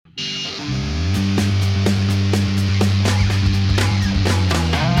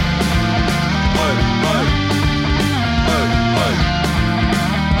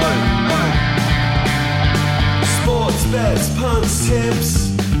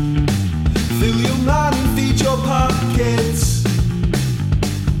kids.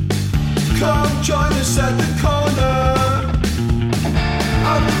 Come join us at the corner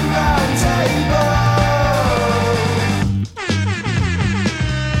of the round table.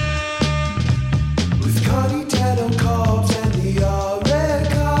 With Connie, Ted and Cobbs and the Oracle.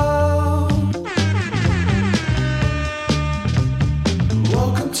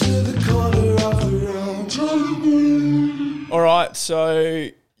 Welcome to the corner of the round table. All right, so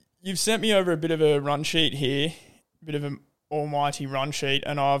you've sent me over a bit of a run sheet here, a bit of an almighty run sheet,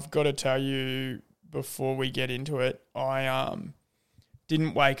 and I've got to tell you before we get into it, I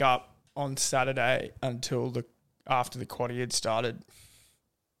didn't wake up on Saturday until after the quaddie had started.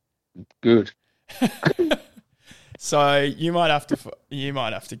 Good. So you might have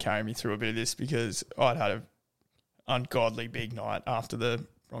to carry me through a bit of this because I'd had an ungodly big night after the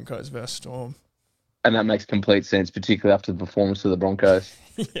Broncos versus Storm. And that makes complete sense, particularly after the performance of the Broncos.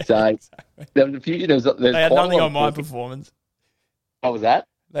 Yeah, So exactly. there was a few. There's They had quite a nothing lot on of my talk. performance. What was that?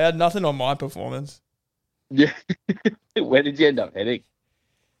 They had nothing on my performance. Yeah. Where did you end up heading?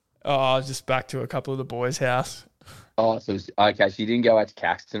 Oh, I was just back to a couple of the boys' house. Oh, so okay. So you didn't go out to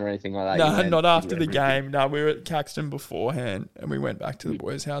Caxton or anything like that? You No, went not to after the everything? game. No, we were at Caxton beforehand, and we went back to the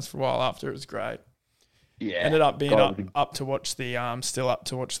boys' house for a while after. It was great. Yeah. Ended up being God, up to watch the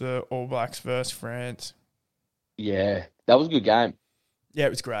All Blacks versus France. Yeah, that was a good game. Yeah, it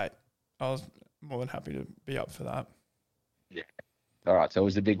was great. I was more than happy to be up for that. All right, so it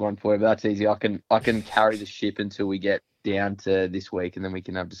was a big one for you, but that's easy. I can carry the ship until we get down to this week, and then we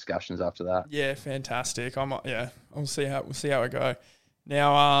can have discussions after that. Yeah, fantastic. We'll see how I go.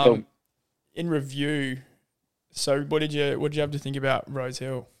 Now, Cool. in review, so what did you have to think about Rose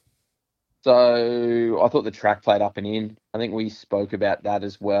Hill? So I thought the track played up and in. I think we spoke about that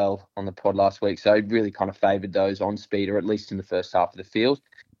as well on the pod last week. So really kind of favoured those on speed, or at least in the first half of the field.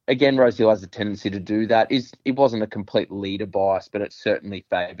 Again, Rosehill has a tendency to do that. It wasn't a complete leader bias, but it certainly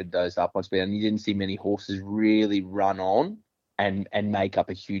favoured those up on speed. And you didn't see many horses really run on and make up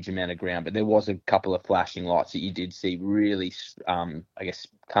a huge amount of ground. But there was a couple of flashing lights that you did see really, I guess,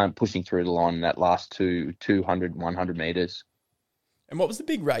 kind of pushing through the line in that last 200, 100 metres. And what was the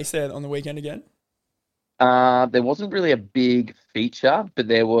big race there on the weekend again? There wasn't really a big feature, but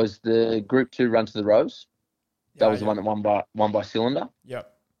there was the Group 2 Run to the Rose. That was the one that won by Cylinder. Yep.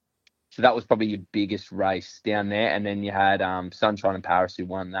 So that was probably your biggest race down there. And then you had Sunshine and Paris who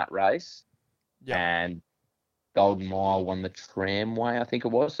won that race. Yep. And Golden Mile won the Tramway, I think it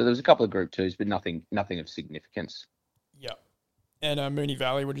was. So there was a couple of Group 2s, but nothing of significance. Yep. And Moonee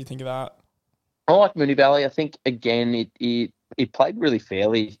Valley, what do you think of that? I like Moonee Valley. I think, again, it played really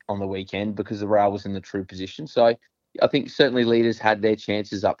fairly on the weekend because the rail was in the true position. So I think certainly leaders had their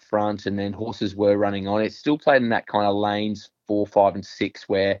chances up front and then horses were running on. It still played in that kind of lanes 4, 5 and 6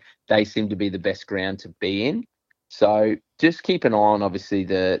 where they seem to be the best ground to be in. So just keep an eye on, obviously,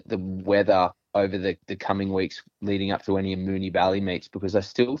 the weather over the coming weeks leading up to any Moonee Valley meets, because I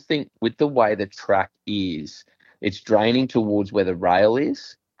still think with the way the track is, it's draining towards where the rail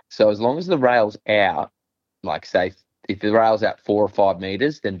is. So as long as the rail's out, like say, if the rail's out 4 or 5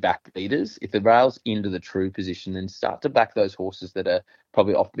 metres, then back leaders. If the rail's into the true position, then start to back those horses that are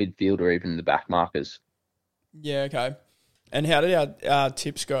probably off midfield or even the back markers. Yeah, okay. And how did our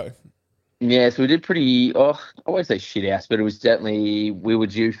tips go? Yeah, so we did pretty, I won't say shit house, but it was definitely, we were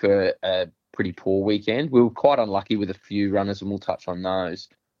due for a pretty poor weekend. We were quite unlucky with a few runners, and we'll touch on those.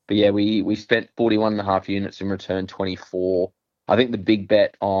 But yeah, we spent 41.5 units and returned 24. I think the big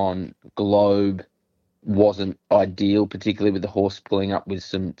bet on Globe wasn't ideal, particularly with the horse pulling up with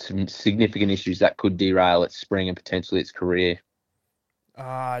some significant issues that could derail its spring and potentially its career.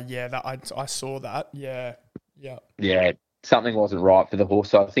 Yeah, that I saw that. Yeah. Yeah, something wasn't right for the horse.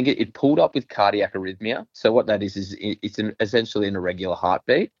 So I think it pulled up with cardiac arrhythmia. So what that is it's essentially an irregular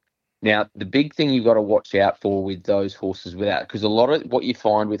heartbeat. Now, the big thing you've got to watch out for with those horses without, because a lot of what you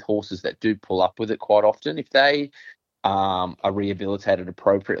find with horses that do pull up with it quite often, if they are rehabilitated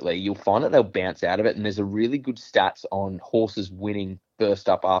appropriately, you'll find that they'll bounce out of it. And there's a really good stats on horses winning first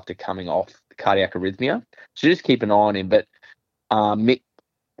up after coming off cardiac arrhythmia. So just keep an eye on him. But Mick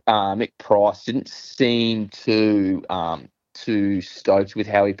Price didn't seem too stoked with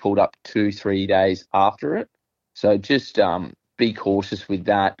how he pulled up 2-3 days after it. So just be cautious with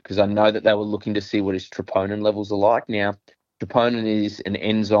that, because I know that they were looking to see what his troponin levels are like. Now, troponin is an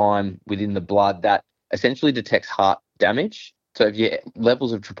enzyme within the blood that essentially detects heart damage. So if your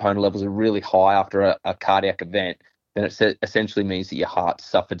levels of troponin levels are really high after a cardiac event, then it essentially means that your heart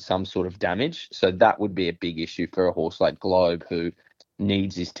suffered some sort of damage. So that would be a big issue for a horse like Globe, who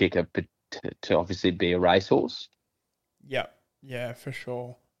needs his ticker to obviously be a racehorse. Yeah, for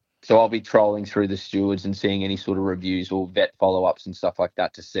sure. So I'll be trolling through the stewards and seeing any sort of reviews or vet follow-ups and stuff like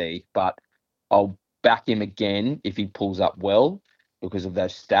that to see. But I'll back him again if he pulls up well because of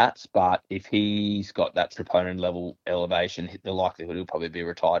those stats. But if he's got that troponin level elevation, the likelihood he'll probably be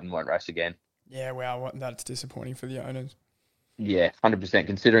retired and won't race again. Yeah, wow, that's disappointing for the owners. Yeah, 100%.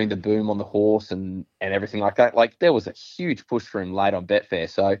 Considering the boom on the horse and everything like that, like there was a huge push for him late on Betfair.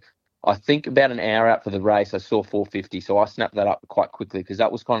 So I think about an hour out for the race, I saw 450. So I snapped that up quite quickly because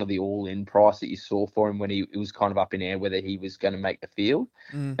that was kind of the all-in price that you saw for him when it was kind of up in air whether he was going to make the field.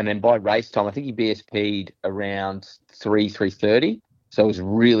 Mm. And then by race time, I think he BSP'd around 3:30. So it was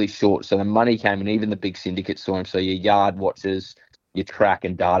really short. So the money came, and even the big syndicates saw him. So your yard watchers, your track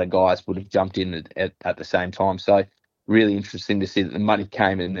and data guys would have jumped in at the same time. So really interesting to see that the money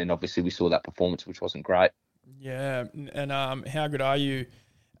came, and then obviously we saw that performance, which wasn't great. Yeah, and how good are you?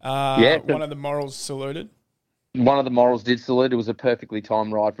 Yeah, one of the morals saluted. One of the morals did salute. It was a perfectly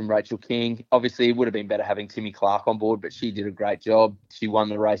timed ride from Rachel King. Obviously, it would have been better having Timmy Clark on board, but she did a great job. She won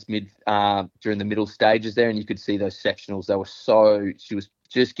the race during the middle stages there, and you could see those sectionals. She was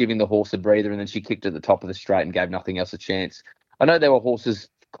just giving the horse a breather, and then she kicked at the top of the straight and gave nothing else a chance. I know there were horses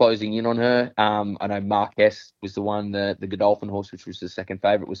closing in on her. I know Marquess was the one, the Godolphin horse, which was the second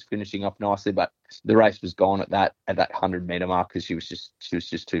favourite, was finishing off nicely, but the race was gone at that 100-metre mark because she was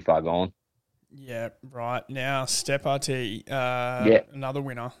just too far gone. Yeah, right. Now, Step RT, another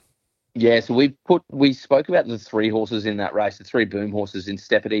winner. Yeah, so we spoke about the three horses in that race, the three boom horses in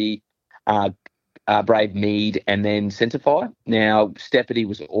Steppity, Brave Mead, and then Centify. Now, Steppity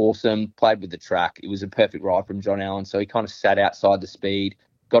was awesome, played with the track. It was a perfect ride from John Allen, so he kind of sat outside the speed,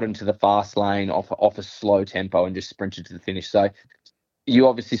 got into the fast lane off a slow tempo and just sprinted to the finish. So you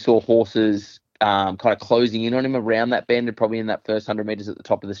obviously saw horses kind of closing in on him around that bend and probably in that first 100 metres at the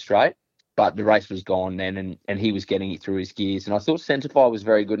top of the straight. But the race was gone then, and he was getting it through his gears. And I thought Centify was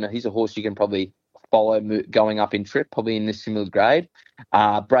very good. Now, he's a horse you can probably follow going up in trip, probably in this similar grade.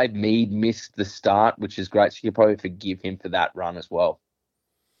 Brave Mead missed the start, which is great. So you can probably forgive him for that run as well.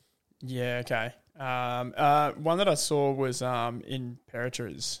 Yeah, okay. One that I saw was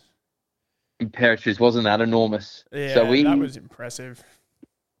Imperatriz. Imperatriz, wasn't that enormous? Yeah, so that was impressive.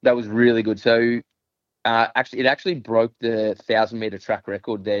 That was really good. So it actually broke the 1,000-metre track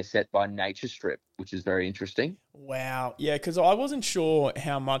record there set by Nature Strip, which is very interesting. Wow. Yeah, because I wasn't sure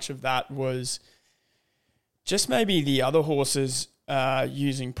how much of that was just maybe the other horses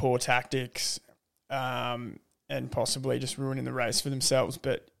using poor tactics and possibly just ruining the race for themselves,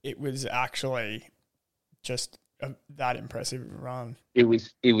 but it was actually just that impressive run. It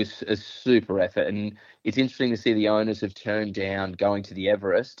was a super effort, and it's interesting to see the owners have turned down going to the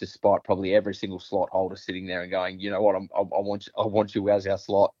Everest, despite probably every single slot holder sitting there and going, you know what, I want you as our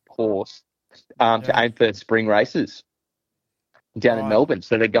slot horse to aim for spring races down in Melbourne.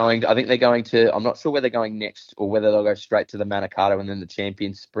 So I think they're going to, I'm not sure where they're going next or whether they'll go straight to the Manikato and then the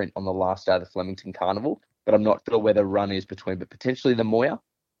champion sprint on the last day of the Flemington Carnival, but I'm not sure where the run is between, but potentially the Moya.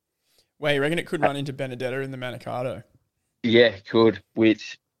 Wait, you reckon it could run into Benedetta in the Manikato? Yeah, it could,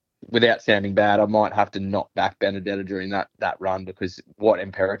 which, without sounding bad, I might have to knock back Benedetta during that run because what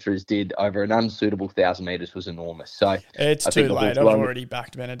Imperatriz did over an unsuitable 1,000 metres was enormous. So it's too late. I've already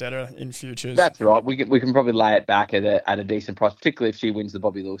backed Benedetta in futures. That's right. We can probably lay it back at a decent price, particularly if she wins the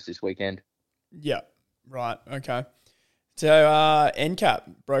Bobby Lewis this weekend. Yeah, right. Okay. So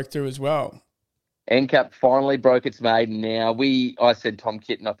NCAP broke through as well. NCAP finally broke its maiden. Now, I said Tom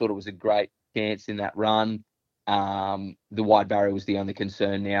Kitten. I thought it was a great chance in that run. The wide barrier was the only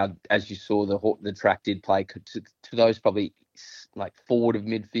concern. Now, as you saw, the track did play to those probably like forward of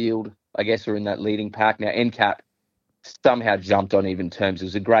midfield, I guess, or in that leading pack. Now, NCAP somehow jumped on even terms. It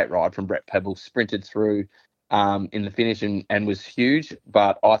was a great ride from Brett Pebble, sprinted through in the finish and was huge.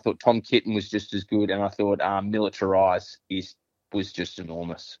 But I thought Tom Kitten was just as good, and I thought Militarize was just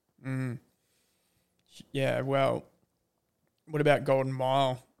enormous. Mm. Yeah, well, what about Golden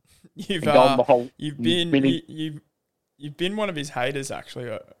Mile? You've been one of his haters actually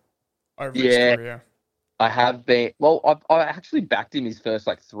over his career. I have been. Well, I actually backed him his first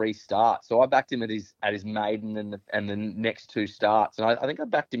like 3 starts. So I backed him at his maiden and the next 2 starts, and I think I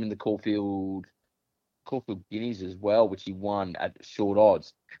backed him in the Caulfield Guineas as well, which he won at short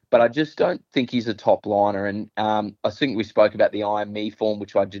odds. But I just don't think he's a top liner. And I think we spoke about the IME form,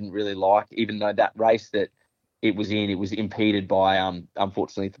 which I didn't really like, even though that race that it was impeded by,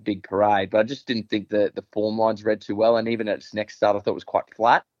 unfortunately, the big parade. But I just didn't think the form lines read too well. And even at its next start, I thought it was quite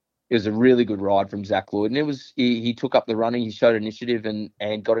flat. It was a really good ride from Zach Lloyd. And he took up the running, he showed initiative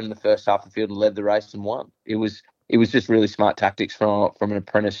and got in the first half of the field and led the race and won. It was just really smart tactics from an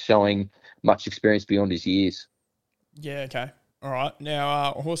apprentice showing much experience beyond his years. Yeah, okay. All right.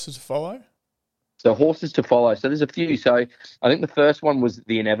 Now, horses to follow. So horses to follow. So there's a few. So I think the first one was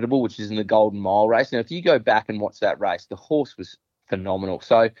the Inevitable, which is in the Golden Mile race. Now, if you go back and watch that race, the horse was phenomenal.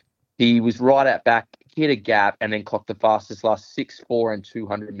 So he was right out back, hit a gap, and then clocked the fastest last 6, 4, and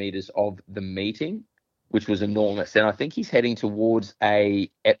 200 meters of the meeting, which was enormous. And I think he's heading towards a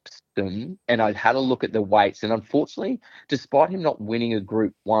Epsom. And I had a look at the weights, and unfortunately, despite him not winning a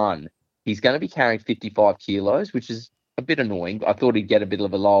Group 1, he's going to be carrying 55 kilos, which is a bit annoying. I thought he'd get a bit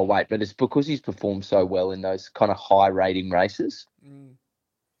of a lower weight, but it's because he's performed so well in those kind of high rating races. Mm.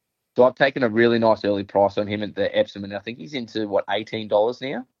 So I've taken a really nice early price on him at the Epsom, and I think he's into, what, $18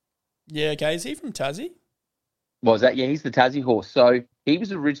 now? Yeah, okay. Is he from Tassie? Was that? Yeah, he's the Tassie horse. So he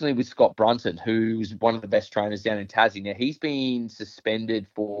was originally with Scott Brunton, who's one of the best trainers down in Tassie. Now, he's been suspended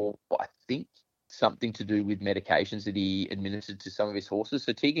for, I think, something to do with medications that he administered to some of his horses.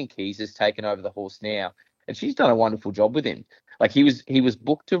 So Tegan Keys has taken over the horse now, and she's done a wonderful job with him. Like he was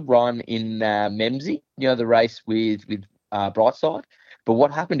booked to run in Memsey, the race with Brightside. But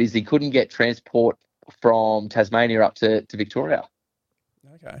what happened is he couldn't get transport from Tasmania up to Victoria.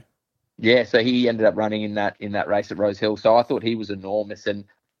 Okay. Yeah, so he ended up running in that race at Rose Hill. So I thought he was enormous, and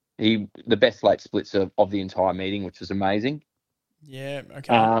the best late splits of the entire meeting, which was amazing. Yeah,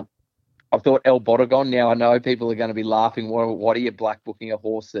 okay. I thought El Bodegon. Now I know people are going to be laughing. What are you black booking a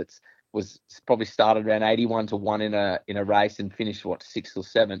horse was probably started around 81 to 1 in a race and finished 6th or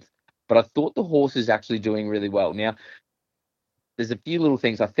 7th. But I thought the horse is actually doing really well. Now, there's a few little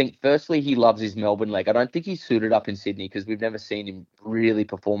things. I think, firstly, he loves his Melbourne leg. I don't think he's suited up in Sydney because we've never seen him really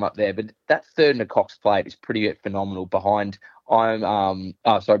perform up there. But that third in a Cox Plate is pretty phenomenal behind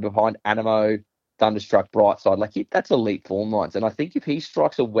behind Animo, Thunderstruck, Brightside. Like that's elite form lines. And I think if he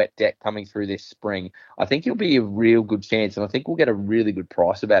strikes a wet deck coming through this spring, I think he'll be a real good chance. And I think we'll get a really good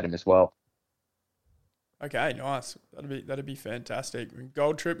price about him as well. Okay, nice. That'd be fantastic.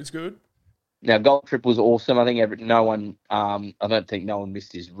 Gold Trip is good. Now, Gold Trip was awesome. I think I don't think no one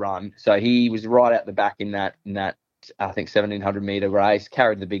missed his run. So he was right out the back in that I think 1,700 meter race,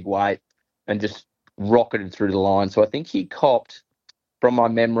 carried the big weight, and just rocketed through the line. So I think he copped, from my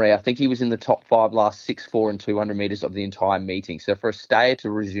memory, I think he was in the top 5 last 6, 4, and 200 meters of the entire meeting. So for a stayer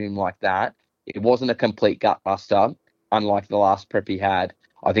to resume like that, it wasn't a complete gutbuster, unlike the last prep he had.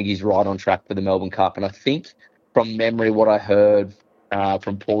 I think he's right on track for the Melbourne Cup. And I think, from memory, what I heard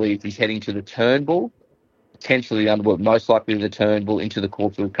from Paulie, he's heading to the Turnbull, potentially the Underwood, most likely the Turnbull, into the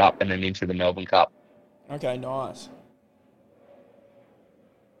Caulfield Cup, and then into the Melbourne Cup. Okay, nice.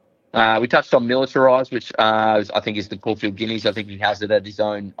 We touched on Militarised, which I think is the Caulfield Guineas. I think he has it at his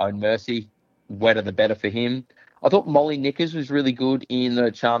own mercy. Wetter the better for him. I thought Molly Knickers was really good in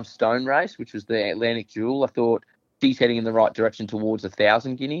the Charm Stone race, which was the Atlantic Jewel. I thought she's heading in the right direction towards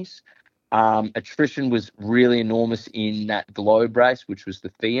 1,000 guineas. Attrition was really enormous in that Globe race, which was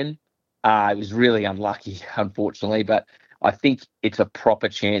the Fian. It was really unlucky, unfortunately, but I think it's a proper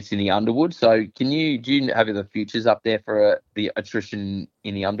chance in the Underwood. So do you have the futures up there for the Attrition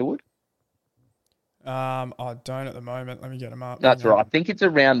in the Underwood? I don't at the moment. Let me get them up. That's right. I think it's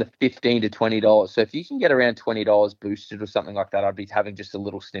around the $15 to $20. So if you can get around $20 boosted or something like that, I'd be having just a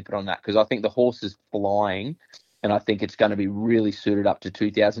little snippet on that because I think the horse is flying. And I think it's going to be really suited up to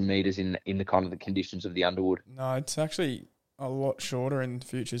 2,000 metres in the kind of the conditions of the Underwood. No, it's actually a lot shorter in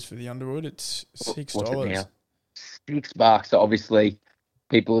futures for the Underwood. It's $6. What's it now? $6. So obviously,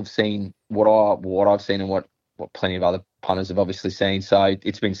 people have seen what I've seen and what plenty of other punters have obviously seen. So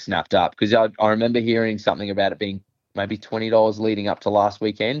it's been snapped up because I remember hearing something about it being maybe $20 leading up to last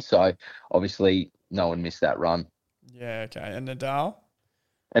weekend. So obviously, no one missed that run. Yeah. Okay. And Nadal.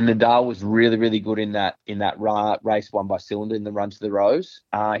 And Nadal was really, really good in that race won by Cylinder in the Run to the Rose.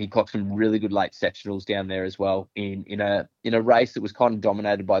 He clocked some really good late sectionals down there as well in a race that was kind of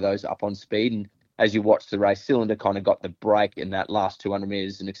dominated by those up on speed. And as you watch the race, Cylinder kind of got the break in that last 200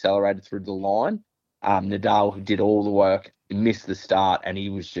 metres and accelerated through the line. Nadal did all the work, missed the start, and he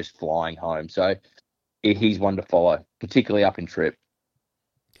was just flying home. So he's one to follow, particularly up in trip.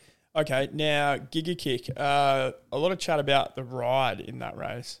 Okay, now Giga Kick. A lot of chat about the ride in that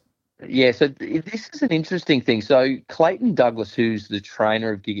race. Yeah, so this is an interesting thing. So Clayton Douglas, who's the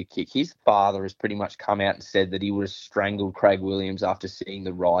trainer of Giga Kick, his father has pretty much come out and said that he would have strangled Craig Williams after seeing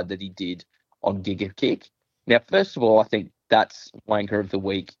the ride that he did on Giga Kick. Now, first of all, I think that's Wanker of the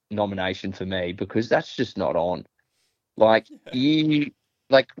Week nomination for me because that's just not on.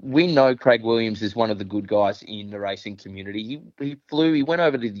 We know Craig Williams is one of the good guys in the racing community. He went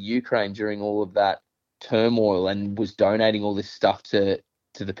over to the Ukraine during all of that turmoil and was donating all this stuff to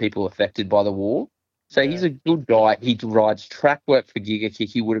the people affected by the war. So He's a good guy. He rides track work for Giga Kick.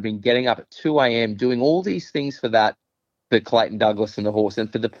 He would have been getting up at 2 a.m. doing all these things for that for Clayton Douglas and the horse.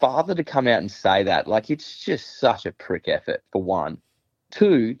 And for the father to come out and say that, like, it's just such a prick effort, for one.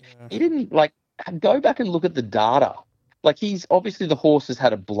 Two, Yeah. he didn't, like, go back and look at the data. Like, he's obviously the horse has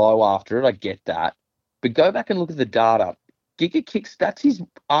had a blow after it. I get that. But go back and look at the data. Giga Kicks, that's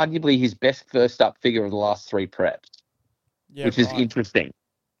arguably his best first up figure of the last 3 preps, Yeah, which is right. interesting.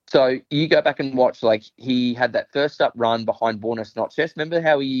 So you go back and watch, like, he had that first up run behind Bornos Not Chest. Remember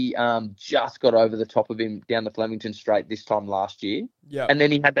how he just got over the top of him down the Flemington Straight this time last year? Yeah. And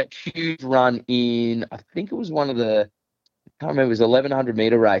then he had that huge run in, I think it was one of the, I can't remember, it was 1100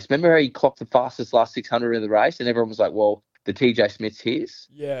 meter race. Remember how he clocked the fastest last 600 of the race? And everyone was like, well, the TJ Smith's his.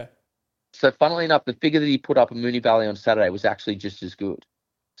 Yeah. So funnily enough, the figure that he put up in Moonee Valley on Saturday was actually just as good.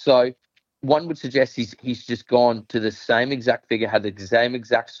 So one would suggest he's just gone to the same exact figure, had the same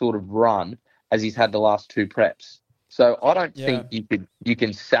exact sort of run as he's had the last 2 preps. So I don't think you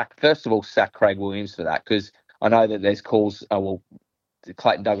can sack Craig Williams for that, because I know that there's calls.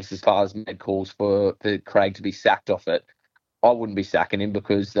 Clayton Douglas's father's made calls for Craig to be sacked off it. I wouldn't be sacking him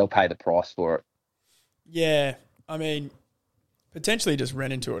because they'll pay the price for it. Yeah, I mean, potentially just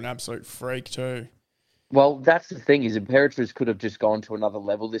ran into an absolute freak too. Well, that's the thing, is Imperatrice could have just gone to another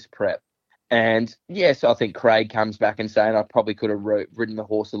level this prep. And yes, I think Craig comes back and saying I probably could have ridden the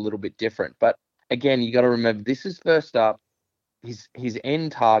horse a little bit different. But again, you got to remember, this is first up. His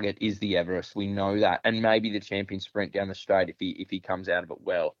end target is the Everest. We know that, and maybe the Champion Sprint down the straight if he comes out of it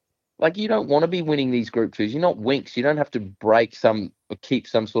well. Like, you don't want to be winning these Group 2s. You're not Winks. You don't have to break some or keep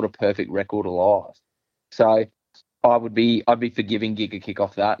some sort of perfect record alive. So I'd be forgiving Giga Kick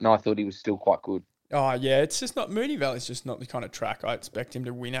off that, and I thought he was still quite good. Oh, yeah, it's just not... Moonee Valley's just not the kind of track I expect him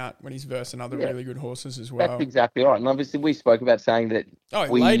to win at when he's versus other really good horses as well. That's exactly right. And obviously we spoke about saying that... Oh,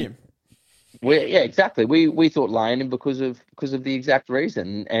 he laid him. Yeah, exactly. We thought laying him because of the exact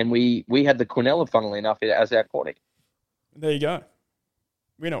reason. And we had the Quinella, funnily enough, as our quarterback. There you go.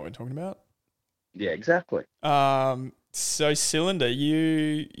 We know what we're talking about. Yeah, exactly. So Cylinder,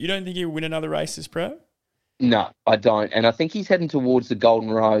 you don't think he'll win another race this prep? No, I don't. And I think he's heading towards the Golden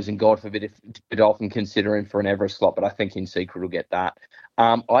Rose, and God forbid if Godolphin consider him for an Everest slot, but I think In Secret will get that.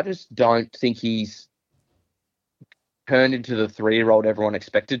 I just don't think he's turned into the 3-year-old everyone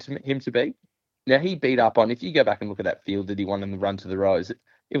expected him to be. Now, he beat up on, if you go back and look at that field that he won in the Run to the Rose,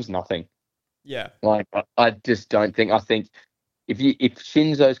 it was nothing. Yeah. Like, I just don't think, I think if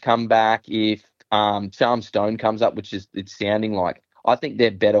Shinzo's come back, if Charm Stone comes up, which is it's sounding like, I think they're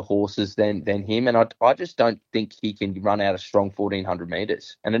better horses than him, and I just don't think he can run out a strong 1,400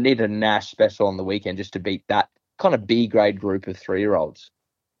 metres. And I need a Nash special on the weekend just to beat that kind of B-grade group of 3-year-olds.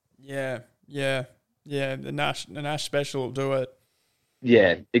 Yeah. The Nash special will do it.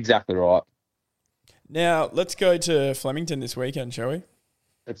 Yeah, exactly right. Now, let's go to Flemington this weekend, shall we?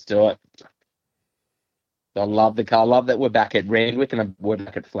 Let's do it. I love the car. I love that we're back at Randwick and we're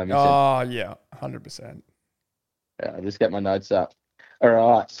back at Flemington. Oh, yeah, 100%. Yeah, I'll just get my notes up. All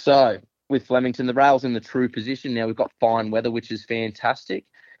right, so with Flemington, the rail's in the true position. Now we've got fine weather, which is fantastic.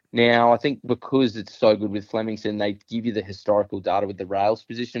 Now, I think because it's so good with Flemington, they give you the historical data with the rails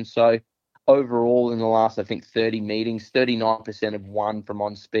position. So overall, in the last, I think, 30 meetings, 39% have won from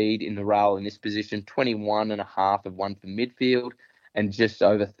on speed in the rail in this position, 21.5% have won from midfield, and just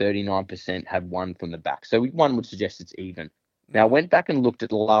over 39% have won from the back. So one would suggest it's even. Now, I went back and looked at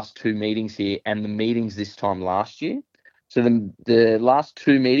the last 2 meetings here and the meetings this time last year. So the last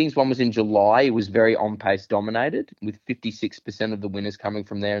 2 meetings, one was in July. It was very on-pace dominated, with 56% of the winners coming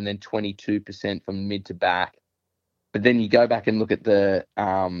from there and then 22% from mid to back. But then you go back and look at the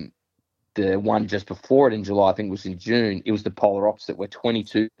one just before it in July, I think it was in June, it was the polar opposite, where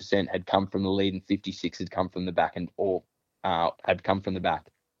 22% had come from the lead and 56% had come from the back had come from the back.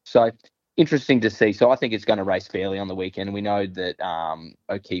 So interesting to see. So I think it's going to race fairly on the weekend. We know that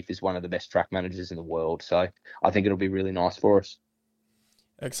O'Keefe is one of the best track managers in the world. So I think it'll be really nice for us.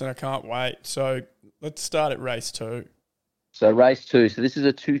 Excellent. I can't wait. So let's start at race 2. So race 2. So this is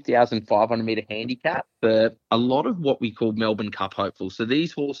a 2,500 metre handicap for a lot of what we call Melbourne Cup hopefuls. So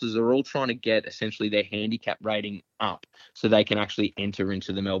these horses are all trying to get essentially their handicap rating up so they can actually enter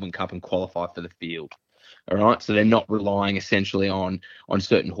into the Melbourne Cup and qualify for the field. All right. So they're not relying essentially on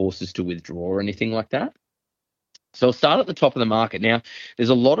certain horses to withdraw or anything like that. So I'll start at the top of the market. Now, there's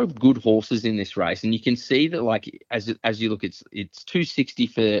a lot of good horses in this race, and you can see that, like, as you look, it's 260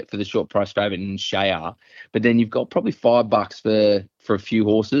 for the short price favourite in Shayar, but then you've got probably $5 for a few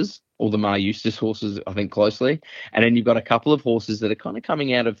horses, all the Mar Eustace horses, I think, closely, and then you've got a couple of horses that are kind of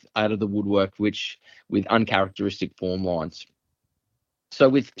coming out of the woodwork, which with uncharacteristic form lines. So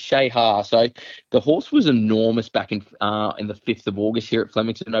with Shahar, so the horse was enormous back in the 5th of August here at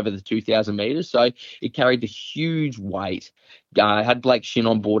Flemington over the 2,000 metres. So it carried a huge weight. Had Blake Shin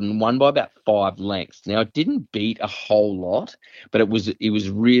on board and won by about 5 lengths. Now it didn't beat a whole lot, but it was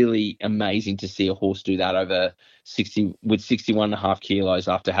really amazing to see a horse do that over 60 with 61.5 kilos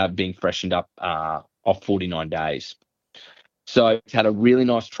after being freshened up off 49 days. So it's had a really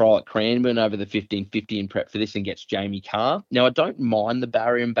nice trial at Cranbourne over the 1550 in prep for this and gets Jamie Carr. Now, I don't mind the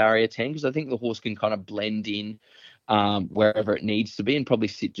barrier and barrier 10 because I think the horse can kind of blend in wherever it needs to be and probably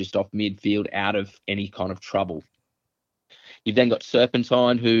sit just off midfield out of any kind of trouble. You've then got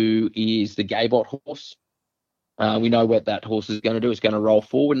Serpentine, who is the Gaybot horse. We know what that horse is going to do. It's going to roll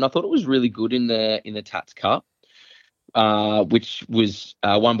forward. And I thought it was really good in the Tats Cup. Which was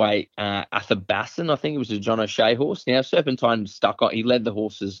won by Athabassan. I think it was a John O'Shea horse. Now Serpentine stuck on. He led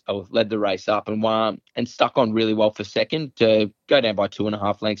the race up and won and stuck on really well for second to go down by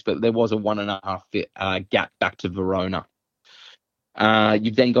 2.5 lengths. But there was a 1.5 gap back to Verona.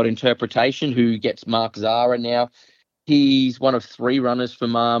 You've then got Interpretation, who gets Mark Zara now. He's one of 3 runners for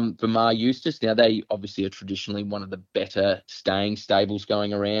Mar Eustace. Now they obviously are traditionally one of the better staying stables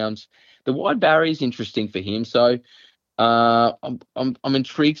going around. The wide barrier is interesting for him. So. I'm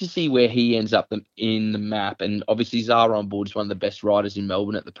intrigued to see where he ends up in the map, and obviously Zara on board is one of the best riders in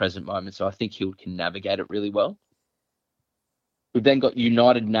Melbourne at the present moment, so I think he can navigate it really well. We've then got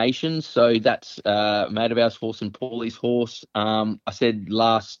United Nations, so that's mate of ours horse and Paulie's horse. I said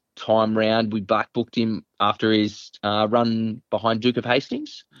last time round we black booked him after his run behind Duke of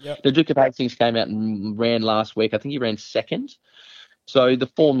Hastings. Yep. The Duke of Hastings came out and ran last week. I think he ran second. So the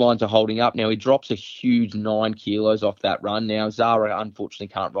form lines are holding up. Now he drops a huge 9 kilos off that run. Now Zara unfortunately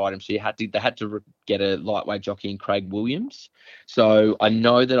can't ride him, so they had to get a lightweight jockey in Craig Williams. So I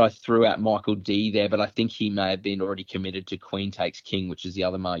know that I threw out Michael D there, but I think he may have been already committed to Queen Takes King, which is the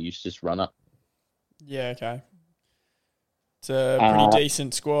other Mar Eustace runner. Yeah, okay. It's a pretty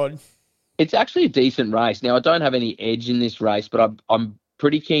decent squad. It's actually a decent race. Now I don't have any edge in this race, but I'm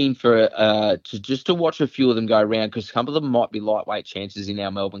pretty keen for to watch a few of them go around because some of them might be lightweight chances in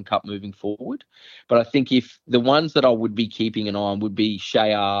our Melbourne Cup moving forward. But I think if the ones that I would be keeping an eye on would be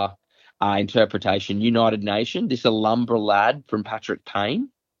Shayar, Interpretation, United Nation, this Alumbra lad from Patrick Payne.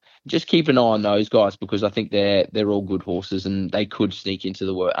 Just keep an eye on those guys because I think they're all good horses and they could sneak into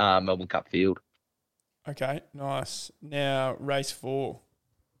the Melbourne Cup field. Okay, nice. Now race 4.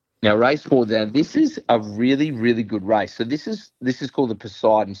 Now, race 4, this is a really, really good race. So this is called the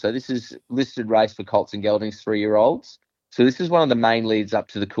Poseidon. So this is listed race for colts and geldings 3-year-olds. So this is one of the main leads up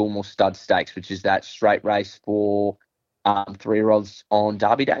to the Coolmore Stud Stakes, which is that straight race for 3-year-olds on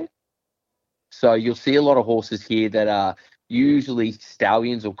Derby Day. So you'll see a lot of horses here that are usually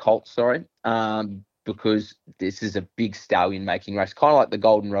stallions or colts, because this is a big stallion making race, kind of like the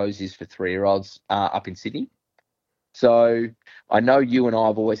Golden Rose is for 3-year-olds up in Sydney. So I know you and I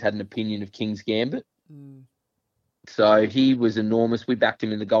have always had an opinion of King's Gambit. So he was enormous. We backed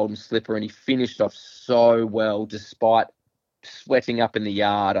him in the Golden Slipper and he finished off so well despite sweating up in the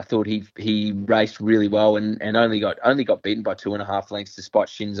yard. I thought he raced really well and only got beaten by 2.5 lengths despite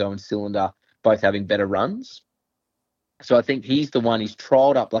Shinzo and Cylinder both having better runs. So I think he's the one. He's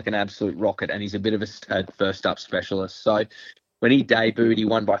trialled up like an absolute rocket and he's a bit of a first up specialist. So when he debuted, he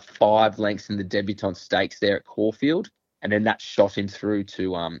won by 5 lengths in the Debutant Stakes there at Caulfield, and then that shot him through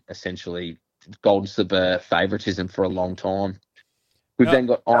to essentially Golden Slipper favouritism for a long time. We've then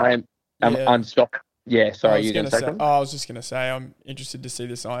got Unstoppable. Yeah, sorry, you going to say something? I was just going to say I'm interested to see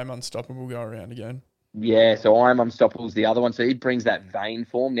this I Am Unstoppable go around again. Yeah, so I Am Unstoppable is the other one. So he brings that vein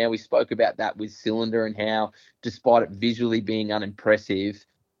form. Now we spoke about that with Cylinder and how, despite it visually being unimpressive,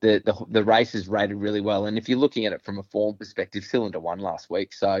 the race is rated really well. And if you're looking at it from a form perspective, Cylinder won last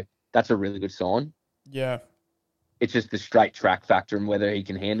week. So that's a really good sign. Yeah. It's just the straight track factor and whether he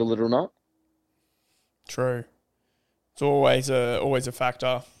can handle it or not. True. It's always a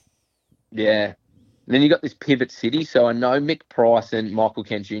factor. Yeah. And then you got this Pivot City. So I know Mick Price and Michael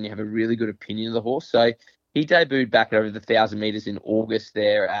Kent Jr. have a really good opinion of the horse. So he debuted back over the 1,000 metres in August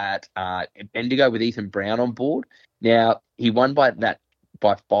there at Bendigo with Ethan Brown on board. Now, he won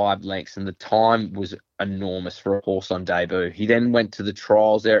by 5 lengths, and the time was enormous for a horse on debut. He then went to the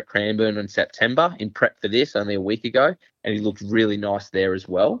trials there at Cranbourne in September in prep for this only a week ago, and he looked really nice there as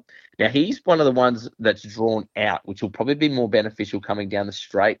well. Now, he's one of the ones that's drawn out, which will probably be more beneficial coming down the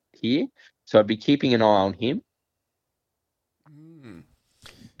straight here. So I'd be keeping an eye on him.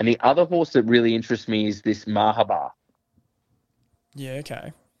 And the other horse that really interests me is this Mahabar. Yeah,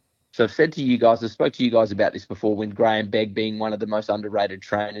 okay. So I've said to you guys, I spoke to you guys about this before when Graham Begg being one of the most underrated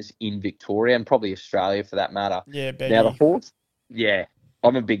trainers in Victoria and probably Australia for that matter. Yeah, Beggy. Now the horse, yeah.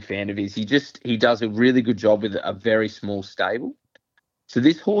 I'm a big fan of his. He does a really good job with a very small stable. So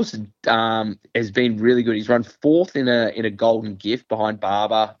this horse has been really good. He's run fourth in a Golden Gift behind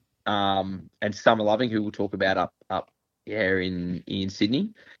Barber and Summer Loving, who we'll talk about up here in Sydney.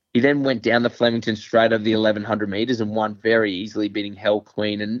 He then went down the Flemington straight over the 1100 metres and won very easily, beating Hell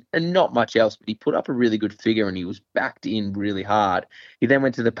Queen and not much else. But he put up a really good figure and he was backed in really hard. He then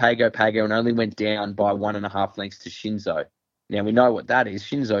went to the Pago and only went down by 1.5 lengths to Shinzo. Now we know what that is.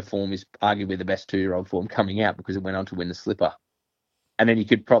 Shinzo form is arguably the best 2-year-old form coming out because it went on to win the Slipper. And then you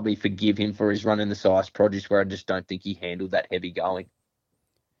could probably forgive him for his run in the size produce where I just don't think he handled that heavy going.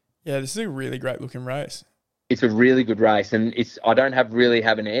 Yeah, this is a really great looking race. It's a really good race, and I don't really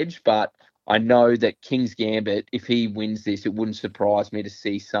have an edge, but I know that King's Gambit, if he wins this, it wouldn't surprise me to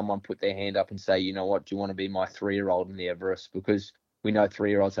see someone put their hand up and say, you know what, do you want to be my 3-year-old in the Everest? Because we know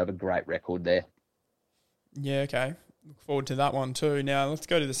 3-year-olds have a great record there. Yeah, okay. Look forward to that one too. Now, let's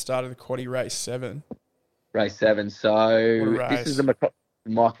go to the start of the quaddie race 7. Race 7. So this is the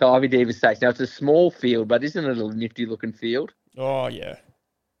Maccabi Diva Stakes. Now, it's a small field, but isn't it a nifty-looking field? Oh, yeah.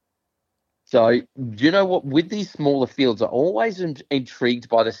 So, do you know what? With these smaller fields, I'm always intrigued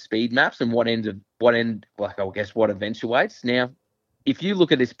by the speed maps and what eventuates. Now, if you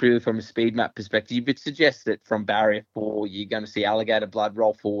look at this purely from a speed map perspective, it suggests that from barrier 4, you're going to see Alligator Blood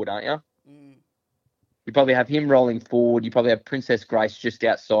roll forward, aren't you? Mm. You probably have him rolling forward. You probably have Princess Grace just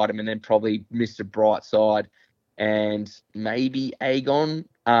outside him, and then probably Mr. Brightside and maybe Aegon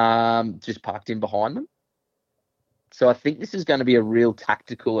just parked in behind them. So I think this is going to be a real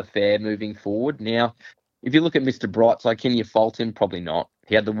tactical affair moving forward. Now, if you look at Mr. Brightside, can you fault him? Probably not.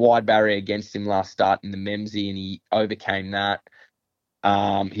 He had the wide barrier against him last start in the Memsey, and he overcame that.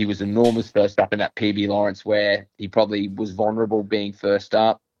 He was enormous first up in that PB Lawrence, where he probably was vulnerable being first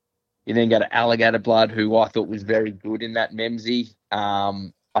up. You then go to Alligator Blood, who I thought was very good in that Memsey.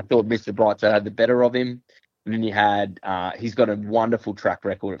 I thought Mr. Brightside had the better of him. And then you had, he's got a wonderful track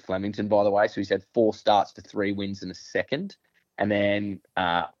record at Flemington, by the way. So he's had 4 starts to 3 wins in a second. And then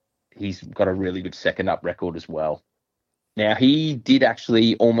he's got a really good second up record as well. Now, he did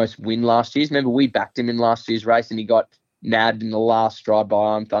actually almost win last year's. Remember, we backed him in last year's race and he got nabbed in the last stride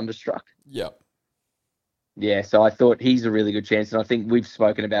by I'm Thunderstruck. Yep. Yeah, so I thought he's a really good chance. And I think we've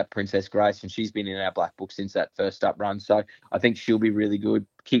spoken about Princess Grace, and she's been in our black book since that first up run. So I think she'll be really good.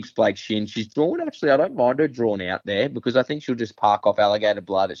 Keeps Blake Shin. She's drawn, actually. I don't mind her drawn out there because I think she'll just park off Alligator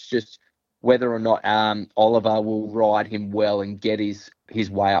Blood. It's just whether or not Oliver will ride him well and get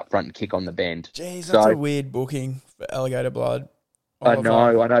his way up front and kick on the bend. Jeez, that's a weird booking for Alligator Blood. I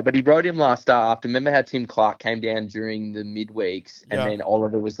know. But he rode him last start after. Remember how Tim Clark came down during the midweeks and then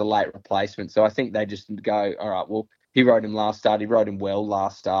Oliver was the late replacement. So I think they just go, all right, well, he rode him last start. He rode him well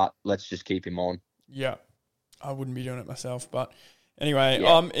last start. Let's just keep him on. Yeah. I wouldn't be doing it myself. But anyway,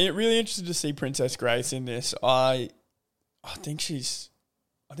 it really interested to see Princess Grace in this. I think she's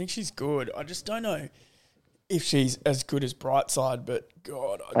good. I just don't know if she's as good as Brightside, but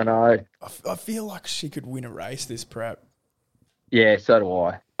God, I know. I feel like she could win a race this prep. Yeah, so do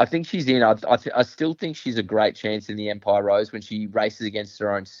I. I think she's in. I still think she's a great chance in the Empire Rose when she races against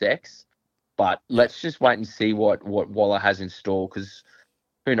her own sex. But let's just wait and see what Waller has in store because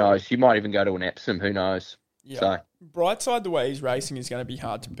who knows? She might even go to an Epsom. Who knows? Yeah. So, Brightside, the way he's racing, is going to be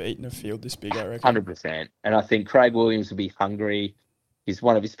hard to beat in a field this big, I reckon. 100%. And I think Craig Williams will be hungry. He's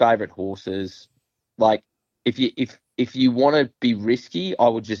one of his favourite horses. Like, if you want to be risky, I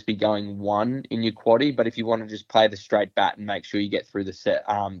would just be going 1 in your quaddie. But if you want to just play the straight bat and make sure you get through the set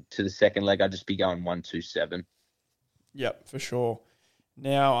to the second leg, I'd just be going 1, 2, 7. Yep, for sure.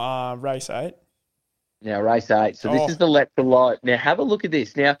 Now, race 8. Now, race 8. So this is the Let the Light. Now, have a look at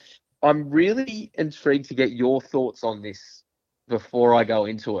this. Now, I'm really intrigued to get your thoughts on this before I go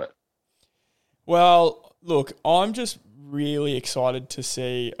into it. Well, look, I'm just really excited to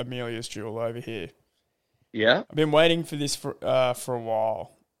see Amelia's Jewel over here. Yeah? I've been waiting for this for a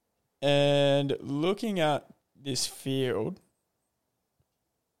while. And looking at this field,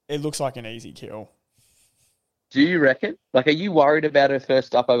 it looks like an easy kill. Do you reckon? Like, are you worried about her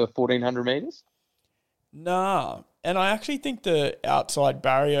first up over 1,400 metres? Nah. And I actually think the outside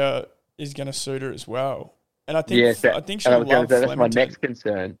barrier is going to suit her as well. And I think I think she'll love Flemington. That's my next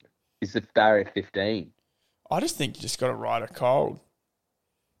concern, is the barrier 15. I just think you just got to ride her cold.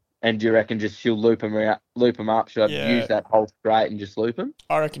 And do you reckon just she'll loop him up? Should I use that whole straight and just loop him?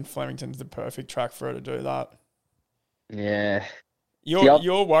 I reckon Flemington's the perfect track for her to do that. Yeah.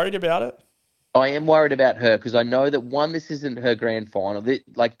 You're worried about it? I am worried about her because I know that, one, this isn't her grand final.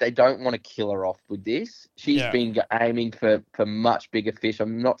 They don't want to kill her off with this. She's been aiming for much bigger fish.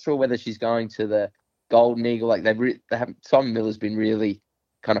 I'm not sure whether she's going to the Golden Eagle. Like Simon Miller's been really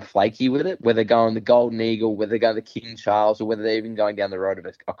kind of flaky with it, whether they're going the Golden Eagle, whether they're going the King Charles, or whether they're even going down the road of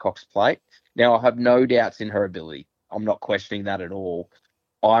a Cox Plate. Now, I have no doubts in her ability. I'm not questioning that at all.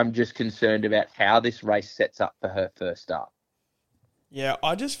 I'm just concerned about how this race sets up for her first start. Yeah,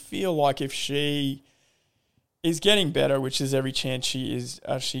 I just feel like if she is getting better, which is every chance she is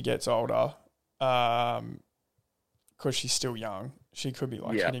as she gets older, because she's still young, she could be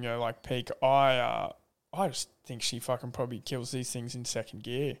hitting her peak. I just think she fucking probably kills these things in second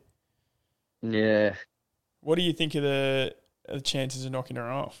gear. Yeah. What do you think of the chances of knocking her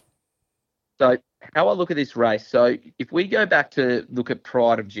off? So how I look at this race, so if we go back to look at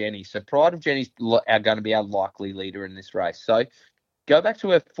Pride of Jenny, so Pride of Jenny's going to be our likely leader in this race. So go back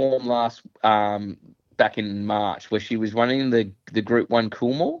to her form back in March, where she was running the Group 1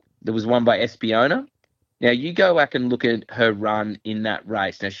 Coolmore. That was won by Espiona. Now, you go back and look at her run in that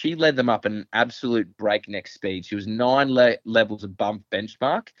race. Now, she led them up an absolute breakneck speed. She was 9 levels above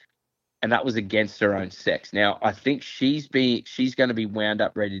benchmark, and that was against her own sex. Now, I think she's going to be wound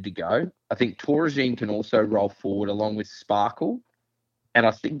up ready to go. I think Tauragine can also roll forward along with Sparkle, and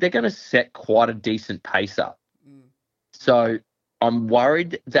I think they're going to set quite a decent pace up. So I'm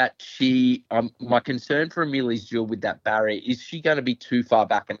worried that my concern for Amelia's Jewel with that barrier, is she going to be too far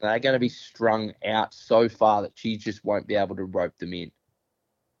back, and they're going to be strung out so far that she just won't be able to rope them in?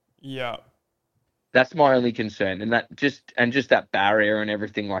 Yeah. That's my only concern, and just that barrier and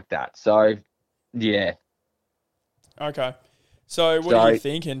everything like that. So, yeah. Okay. So what are you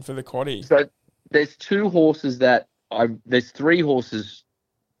thinking for the quaddie? So there's 2 horses there's 3 horses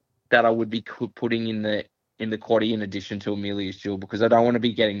that I would be putting in the quaddie in addition to Amelia's Jewel, because I don't want to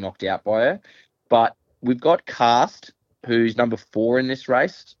be getting knocked out by her. But we've got Cast, who's number 4 in this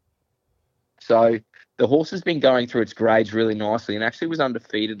race. So the horse has been going through its grades really nicely, and actually was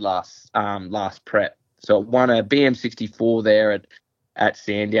undefeated last prep. So it won a BM64 there at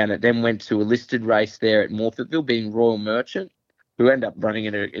Sandown. It then went to a listed race there at Morphettville, being Royal Merchant, who ended up running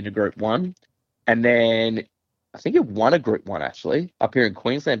in a Group 1. And then I think it won a Group 1 actually, up here in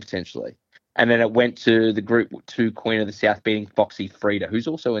Queensland potentially. And then it went to the Group 2 Queen of the South, beating Foxy Frida, who's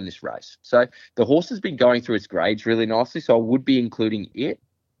also in this race. So the horse has been going through its grades really nicely, so I would be including it.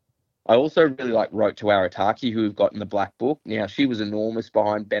 I also really like Rote to Arataki, who we've got in the Black Book. Now, she was enormous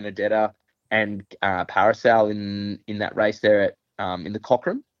behind Benedetta and Parasol in that race there in the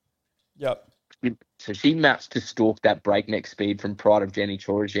Cochrane. Yep. So she matched to stalk that breakneck speed from Pride of Jenny,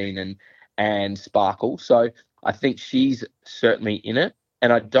 Tauragine, and Sparkle. So I think she's certainly in it.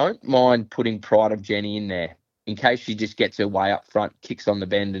 And I don't mind putting Pride of Jenny in there in case she just gets her way up front, kicks on the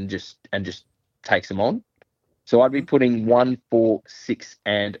bend, and just takes them on. So I'd be putting 1, 4, 6,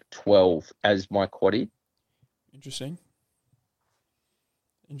 and 12 as my quaddie. Interesting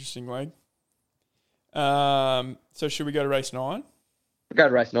leg. So should we go to race 9? We'll go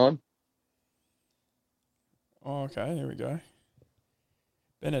to race 9. Oh, okay, here we go.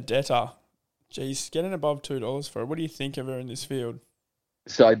 Benedetta. Geez, getting above $2 for her. What do you think of her in this field?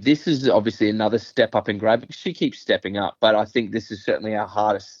 So this is obviously another step up in grade, because she keeps stepping up, but I think this is certainly our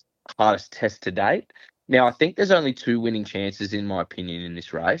hardest test to date. Now, I think there's only 2 winning chances, in my opinion, in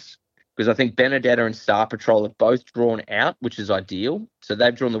this race, because I think Benedetta and Star Patrol have both drawn out, which is ideal. So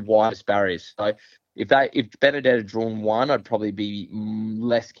they've drawn the widest barriers. So if Benedetta had drawn 1, I'd probably be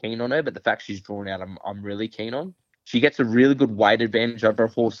less keen on her, but the fact she's drawn out, I'm really keen on. She gets a really good weight advantage over a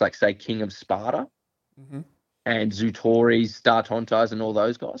horse like, say, King of Sparta. Mm-hmm. And Zutoris, Star Tontas, and all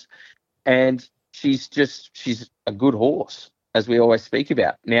those guys. And she's a good horse, as we always speak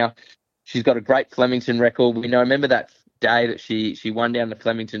about. Now, she's got a great Flemington record. Remember that day that she won down the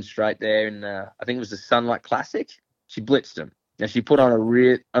Flemington straight there in, I think it was the Sunlight Classic? She blitzed them. Now, she put on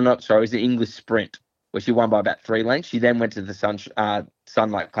it was the English Sprint, where she won by about 3 lengths. She then went to the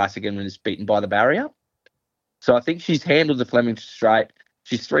Sunlight Classic and was beaten by the barrier. So I think she's handled the Flemington straight.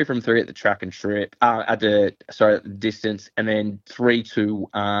 She's 3 from 3 at the track and trip, at the distance, and then 3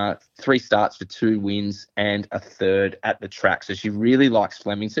 starts for 2 wins and a third at the track. So she really likes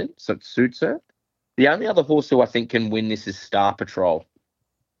Flemington, so it suits her. The only other horse who I think can win this is Star Patrol.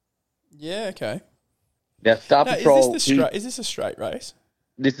 Yeah, okay. Now, Star Patrol... Is this a straight race?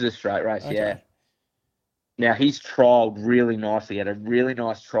 This is a straight race, okay. Yeah. Now, he's trialled really nicely. He had a really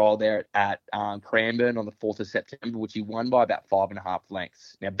nice trial there at Cranbourne on the 4th of September, which he won by about 5.5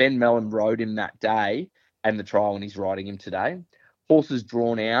 lengths. Now, Ben Mellon rode him that day and the trial, and he's riding him today. Horse is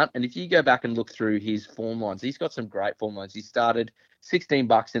drawn out, and if you go back and look through his form lines, he's got some great form lines. He started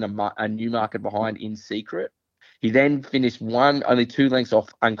 $16 in a new market behind In Secret. He then finished only 2 lengths off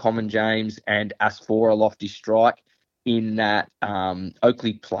Uncommon James and Asphora Lofty Strike in that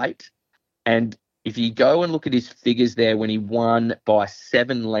Oakley Plate. And if you go and look at his figures there when he won by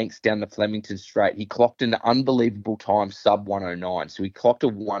 7 lengths down the Flemington Straight, he clocked an unbelievable time, sub 109. So he clocked a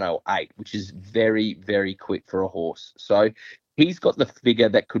 108, which is very, very quick for a horse. So he's got the figure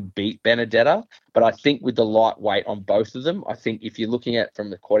that could beat Benedetta. But I think with the lightweight on both of them, I think if you're looking at it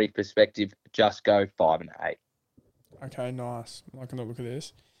from the quality perspective, just go 5 and 8. Okay, nice. I'm not going to look at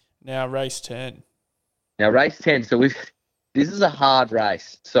this. Now, race 10. Now, race 10. So this is a hard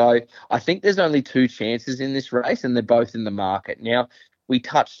race. So I think there's only 2 chances in this race, and they're both in the market. Now, we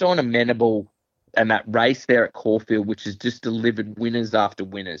touched on Amenable and that race there at Caulfield, which has just delivered winners after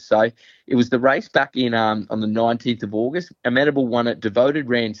winners. So it was the race back in on the 19th of August. Amenable won it. Devoted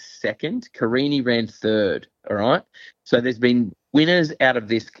ran second. Carini ran third. All right. So there's been winners out of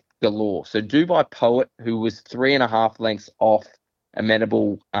this galore. So Dubai Poet, who was 3.5 lengths off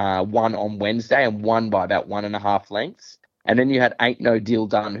Amenable, won on Wednesday and won by about 1.5 lengths. And then you had Ain't No Deal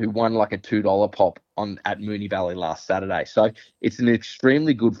Done, who won like a $2 pop at Moonee Valley last Saturday. So it's an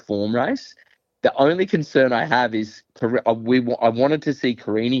extremely good form race. The only concern I have is I wanted to see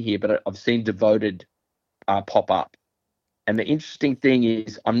Carini here, but I've seen Devoted pop up. And the interesting thing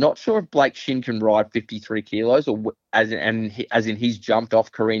is, I'm not sure if Blake Shin can ride 53 kilos, or as in he's jumped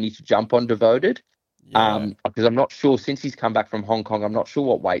off Carini to jump on Devoted. Yeah. Because I'm not sure, since he's come back from Hong Kong, I'm not sure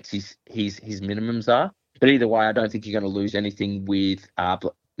what weights his minimums are. But either way, I don't think you're going to lose anything with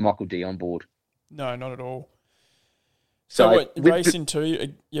Michael D on board. No, not at all. So what, racing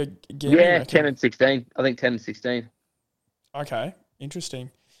 2, you're getting, yeah, 10 and 16. I think 10 and 16. Okay,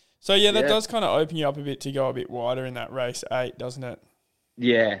 interesting. So, yeah, that does kind of open you up a bit to go a bit wider in that race 8, doesn't it?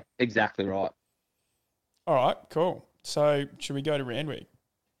 Yeah, exactly right. All right, cool. So, should we go to Randwick?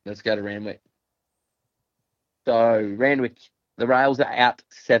 Let's go to Randwick. So, Randwick, the rails are out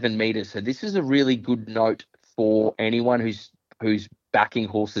 7 metres. So, this is a really good note for anyone who's backing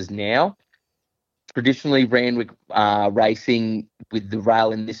horses now. Traditionally, Randwick racing with the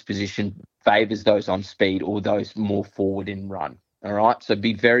rail in this position favours those on speed or those more forward in run. All right, so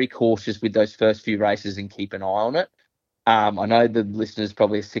be very cautious with those first few races and keep an eye on it. I know the listeners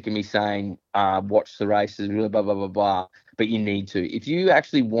probably are sick of me saying, watch the races, blah, blah, blah, blah, blah, but you need to. If you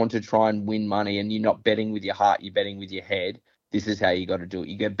actually want to try and win money and you're not betting with your heart, you're betting with your head, this is how you got to do it.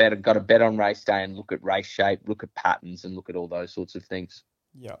 You got to bet on race day and look at race shape, look at patterns and look at all those sorts of things.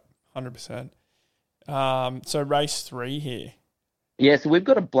 Yeah, 100%. So race 3 here. Yeah, so we've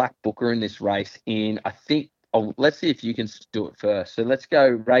got a black booker in this race I think, let's see if you can do it first. So let's go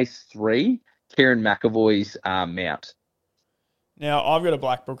race 3, Kieran McAvoy's mount. Now, I've got a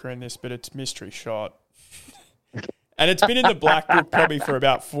black booker in this, but it's Mystery Shot. And it's been in the black book probably for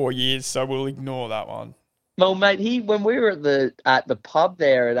about 4 years, so we'll ignore that one. Well, mate, when we were at the pub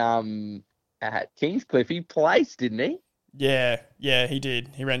there at Kingscliff, he placed, didn't he? Yeah, he did.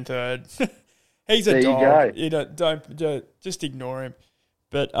 He ran third. He's a there dog. You go. Don't just ignore him.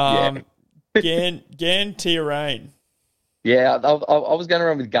 But Gan Tiarain. Yeah, I was going to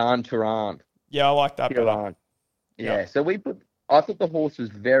run with Gan Turan. Yeah, I like that better. Yeah, Yep. so I thought the horse was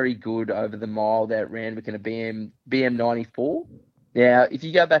very good over the mile there at Randwick in a BM 94. Now, if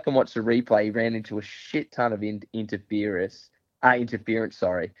you go back and watch the replay, he ran into a shit ton of interference,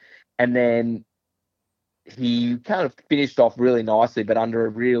 and then he kind of finished off really nicely, but under a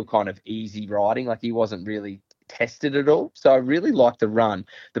real kind of easy riding. Like, he wasn't really tested at all. So I really liked the run.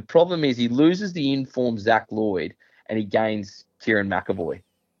 The problem is he loses the informed Zach Lloyd and he gains Kieran McAvoy.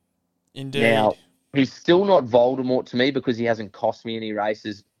 Indeed. Now, he's still not Voldemort to me because he hasn't cost me any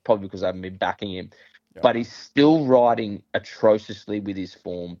races, probably because I haven't been backing him. Yep. But he's still riding atrociously with his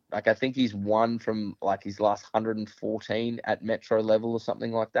form. Like, I think he's won from like his last 114 at Metro level or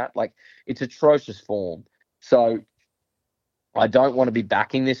something like that. Like, it's atrocious form. So I don't want to be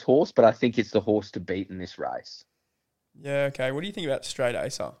backing this horse, but I think it's the horse to beat in this race. Yeah, okay. What do you think about Straight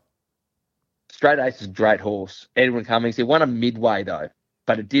Acer? Straight Ace is a great horse. Edwin Cummings. He won a midway, though,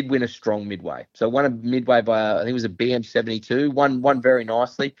 but it did win a strong midway. So it won a midway by, I think it was a BM 72. Won very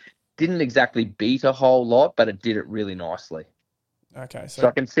nicely. Didn't exactly beat a whole lot, but it did it really nicely. Okay. So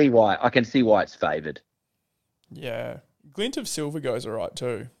I can see why it's favoured. Yeah. Glint of Silver goes all right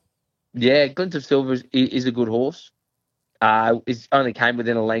too. Yeah, Glint of Silver is a good horse. It only came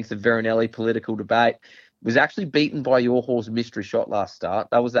within a length of Veronelli Political Debate. Was actually beaten by your horse Mystery Shot last start.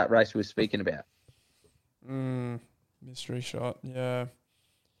 That was that race we were speaking about. Mystery Shot, yeah.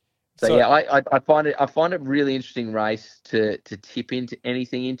 So yeah, I find it really interesting race to tip into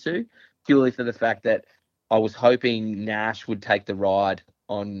anything into, purely for the fact that I was hoping Nash would take the ride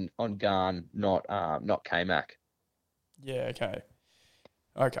on Garn, not K-Mac. Yeah,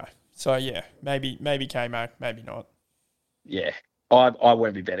 okay. So yeah, maybe K-Mac, maybe not. Yeah, I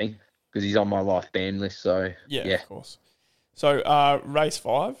won't be betting. because he's on my life ban list. So Yeah, yeah. of course. So race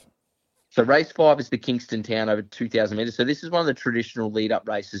 5. So race 5 is the Kingston Town over 2,000 metres. So this is one of the traditional lead-up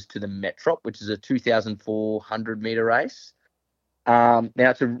races to the Metrop, which is a 2,400 metre race. Now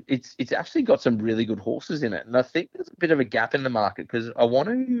it's actually got some really good horses in it, and I think there's a bit of a gap in the market because I want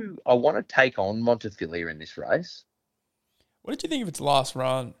to take on Montefilia in this race. What did you think of its last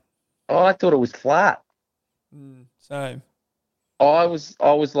run? Oh, I thought it was flat. Same. I was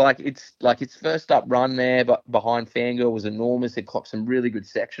like its first up run there, but behind Fangirl was enormous. It clocked some really good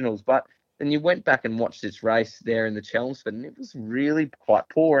sectionals, but then you went back and watched its race there in the Chelmsford, and it was really quite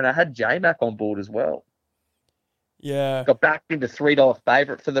poor. And I had J-Mac on board as well. Yeah. Got backed into $3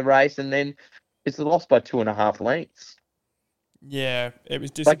 favourite for the race, and then it's lost by 2.5 lengths. Yeah, it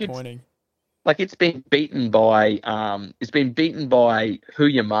was Like disappointing. it's been beaten by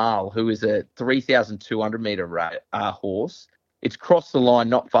Huyamal, who is a 3,200 metre horse. It's crossed the line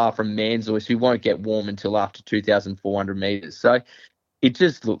not far from Manzois, who won't get warm until after 2,400 metres. So it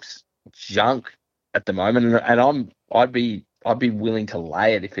just looks junk at the moment, and I'd be willing to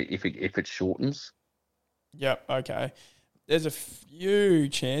lay it if it shortens. Yep, okay. There's a few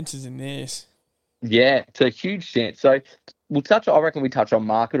chances in this. Yeah, it's a huge chance. So I reckon we touch on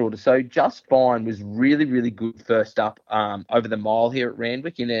market order. So Just Fine was really, really good first up over the mile here at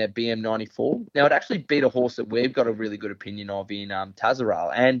Randwick in a BM94. Now, it actually beat a horse that we've got a really good opinion of in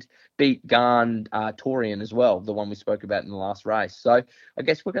Tazaral, and beat Garn Torian as well, the one we spoke about in the last race. So I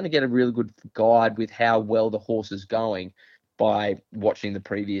guess we're going to get a really good guide with how well the horse is going by watching the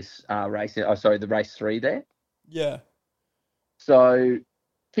previous race. The race 3 there. Yeah. So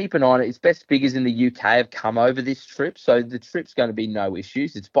keep an eye on it. Its best figures in the UK have come over this trip, so the trip's going to be no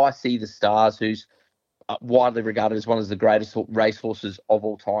issues. It's by Sea the Stars, who's widely regarded as one of the greatest racehorses of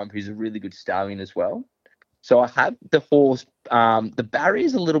all time, who's a really good stallion as well. So I have the horse. The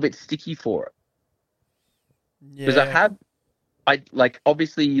barrier's a little bit sticky for it because Yeah.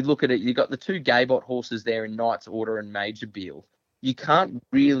 obviously you look at it. You got the two Gaybot horses there in Knight's Order and Major Beal. You can't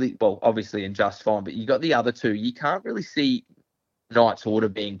really, well, obviously in Just Fine, but you got the other two. You can't really see Knight's Order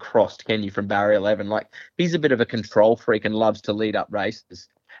being crossed, can you, from barrier 11? Like, he's a bit of a control freak and loves to lead up races.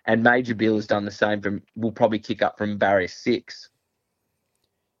 And Major Bill has done the same. Will probably kick up from barrier 6.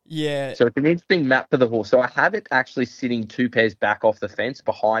 Yeah. So it's an interesting map for the horse. So I have it actually sitting 2 pairs back off the fence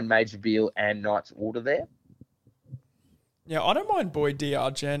behind Major Bill and Knight's Order there. Yeah, I don't mind Boy D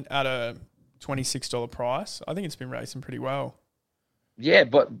Argent at a $26 price. I think it's been racing pretty well. Yeah,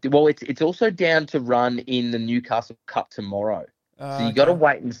 but it's also down to run in the Newcastle Cup tomorrow. So you got to Okay.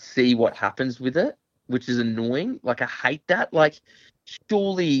 wait and see what happens with it, which is annoying. Like, I hate that. Like,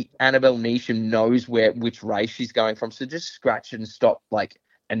 surely Annabelle Neesham knows which race she's going from. So just scratch it and stop, like,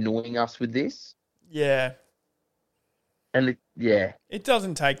 annoying us with this. Yeah. And yeah, It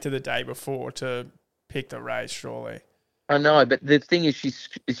doesn't take to the day before to pick the race, surely. I know. But the thing is,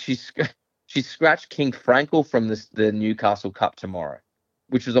 she scratched King Frankel from the Newcastle Cup tomorrow,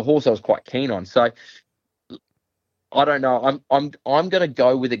 which was a horse I was quite keen on. So I don't know. I'm going to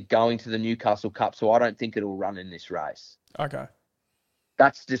go with it going to the Newcastle Cup, so I don't think it'll run in this race. Okay.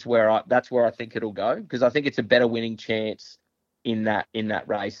 That's where I think it'll go, because I think it's a better winning chance in that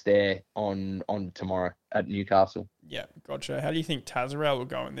race there on tomorrow at Newcastle. Yeah, gotcha. How do you think Tazarel will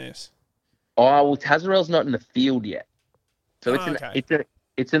go in this? Oh, well, Tazarel's not in the field yet, so Okay.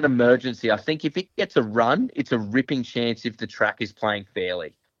 it's an emergency. I think if it gets a run, it's a ripping chance if the track is playing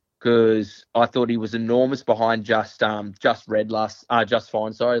fairly. Because I thought he was enormous behind Just Fine, last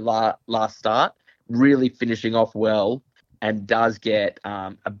start, really finishing off well, and does get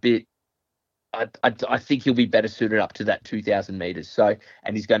a bit. I think he'll be better suited up to that 2,000 meters. So,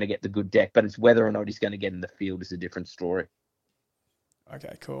 and he's going to get the good deck, but it's whether or not he's going to get in the field is a different story.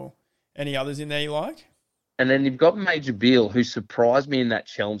 Okay, cool. Any others in there you like? And then you've got Major Beal, who surprised me in that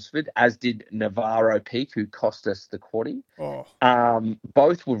Chelmsford, as did Navarro Peak, who cost us the quaddie. Oh,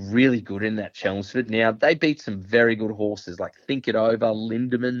 Both were really good in that Chelmsford. Now, they beat some very good horses like Think It Over,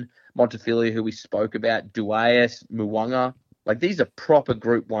 Lindemann, Montefilia, who we spoke about, Duais, Muwanga. Like, these are proper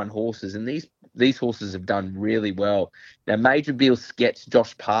Group 1 horses, and these horses have done really well. Now, Major Beal gets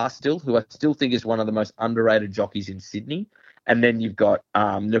Josh Parr still, who I still think is one of the most underrated jockeys in Sydney. And then you've got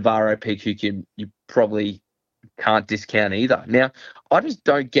Navarro Peak, who you probably can't discount either. Now, I just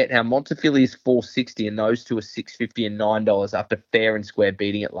don't get how Montefilia is $4.60 and those two are $6.50 and $9 after fair and square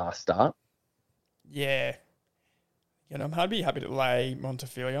beating it last start. yeah. I'd be happy to lay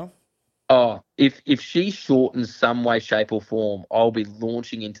Montefilia. Oh, if she shortens some way, shape, or form, I'll be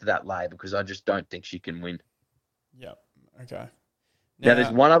launching into that lay because I just don't think she can win. Yep. Okay. Now,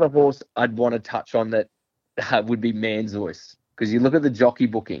 there's one other horse I'd want to touch on that would be Manzois, because you look at the jockey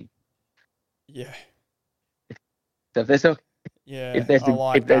booking. Yeah. So if Yeah. I if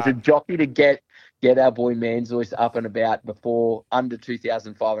like there's a that. jockey to get our boy Manslois up and about before under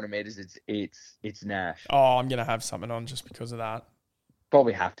 2,500 meters, it's Nash. Oh, I'm gonna have something on just because of that.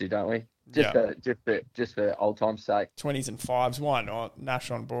 Probably have to, don't we? Yeah. Just for old time's sake. 20s and fives. Why not?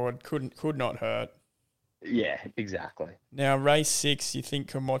 Nash on board. Could not hurt. Yeah, exactly. Now, race 6, you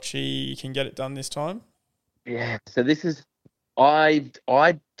think Komochi can get it done this time? Yeah. So this is I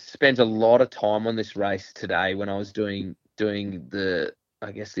spent a lot of time on this race today when I was doing the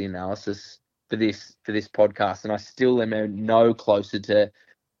the analysis for this podcast, and I still am no closer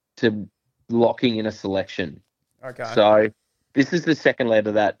to locking in a selection. Okay. So this is the second leg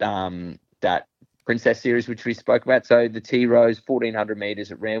of that that Princess Series which we spoke about. So the T Rose 1,400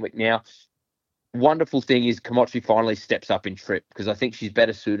 meters at Randwick. Now, wonderful thing is Komochi finally steps up in trip because I think she's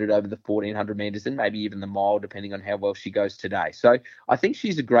better suited over the 1,400 meters and maybe even the mile, depending on how well she goes today. So I think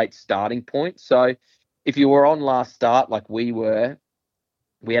she's a great starting point. So if you were on last start like we were,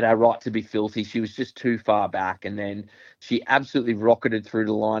 we had our right to be filthy. She was just too far back, and then she absolutely rocketed through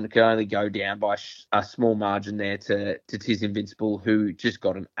the line. It could only go down by a small margin there to Tiz Invincible, who just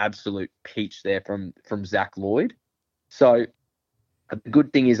got an absolute peach there from Zach Lloyd. So the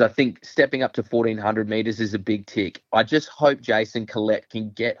good thing is, I think stepping up to 1,400 meters is a big tick. I just hope Jason Collette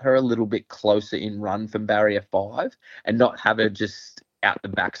can get her a little bit closer in run from barrier 5 and not have her just out the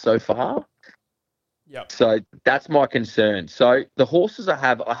back so far. Yep. So that's my concern. So the horses I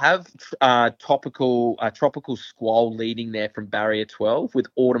have tropical Squall leading there from barrier 12 with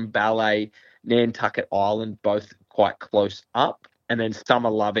Autumn Ballet, Nantucket Island both quite close up, and then Summer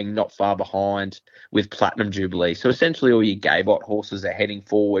Loving not far behind with Platinum Jubilee. So essentially all your Gabot horses are heading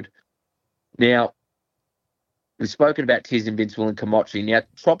forward. Now, we've spoken about Tiz Invincible and Komochi. Now,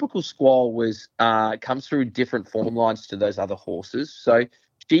 Tropical Squall comes through different form lines to those other horses. So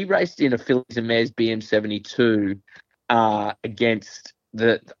she raced in a Fillies and Mares BM72 against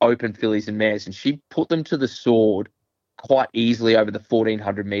the open Fillies and Mares, and she put them to the sword quite easily over the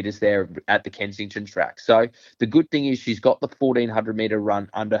 1,400 metres there at the Kensington track. So the good thing is she's got the 1,400 metre run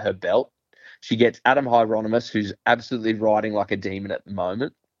under her belt. She gets Adam Hieronymus, who's absolutely riding like a demon at the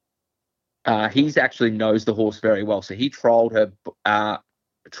moment. He's actually knows the horse very well, so he trialled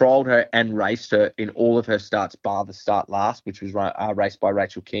her and raced her in all of her starts bar the start last, which was raced by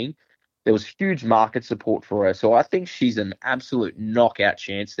Rachel King. There was huge market support for her, so I think she's an absolute knockout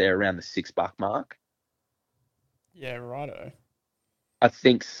chance there around the $6 mark. Yeah, righto. I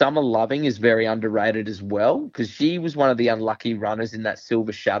think Summer Loving is very underrated as well because she was one of the unlucky runners in that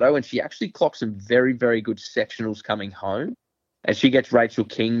Silver Shadow, and she actually clocked some very, very good sectionals coming home, and she gets Rachel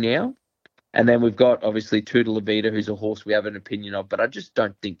King now. And then we've got, obviously, Tuta La Vida, who's a horse we have an opinion of, but I just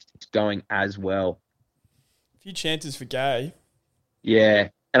don't think it's going as well. A few chances for Gay. Yeah.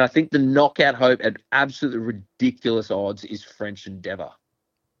 And I think the knockout hope at absolutely ridiculous odds is French Endeavour.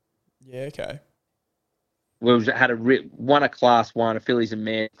 Yeah, okay. We won a Class 1, a Fillies and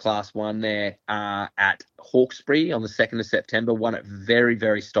Mares Class 1 there at Hawkesbury on the 2nd of September, won it very,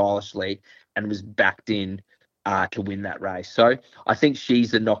 very stylishly and was backed in to win that race. So I think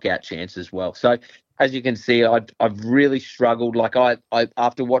she's a knockout chance as well. So as you can see, I've really struggled. Like I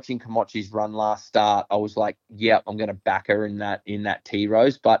after watching Komochi's run last start, I was like, yeah, I'm going to back her in that T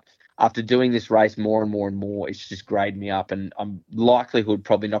Rose. But after doing this race more and more and more, it's just graded me up, and I'm likelihood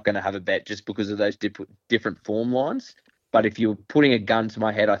probably not going to have a bet just because of those different form lines. But if you're putting a gun to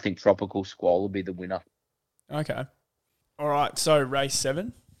my head, I think Tropical Squall will be the winner. Okay. All right, so race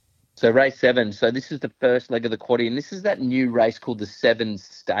 7. So race 7. So this is the first leg of the quaddie, and this is that new race called the Seven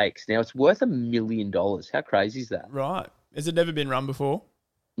Stakes. Now it's worth $1 million. How crazy is that? Right. Has it never been run before?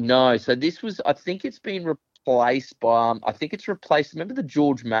 No. So this was, I think it's been replaced by, remember the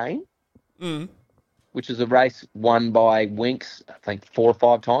George Main? Which is a race won by Winks, I think 4 or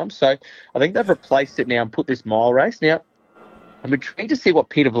 5 times. So I think they've replaced it now and put this mile race. Now, I'm intrigued to see what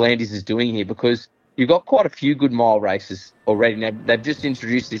Peter V'landys is doing here because you've got quite a few good mile races already. Now, they've just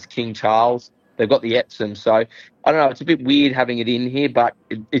introduced this King Charles. They've got the Epsom. So, I don't know, it's a bit weird having it in here, but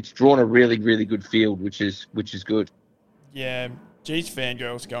it's drawn a really, really good field, which is good. Yeah, geez,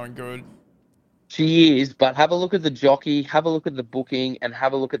 Fangirl's going good. She is, but have a look at the jockey, have a look at the booking, and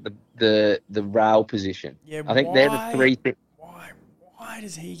have a look at the rail position. Yeah, I think they're the 3 things. Why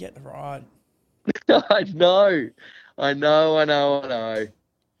does he get the ride? I know.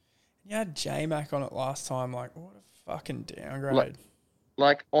 You had J-Mac on it last time. Like, what a fucking downgrade.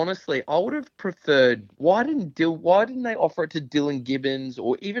 Like honestly, I would have preferred. Why didn't they offer it to Dylan Gibbons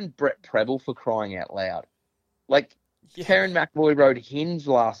or even Brett Preble, for crying out loud? Like, Yeah. Terran McVoy rode Hinge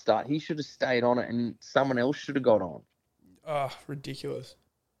last start. He should have stayed on it, and someone else should have got on. Oh, ridiculous.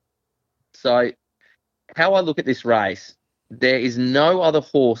 So how I look at this race, there is no other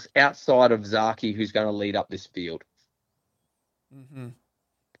horse outside of Zaki who's going to lead up this field. Mm-hmm.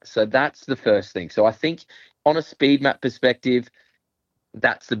 So that's the first thing. So I think on a speed map perspective,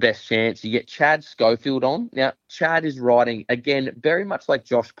 that's the best chance. You get Chad Schofield on. Now, Chad is riding, again, very much like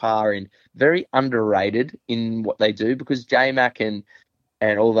Josh Parr, and very underrated in what they do, because J-Mac and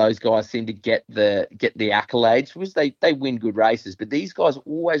all those guys seem to get the accolades because they win good races. But these guys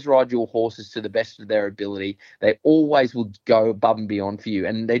always ride your horses to the best of their ability. They always will go above and beyond for you,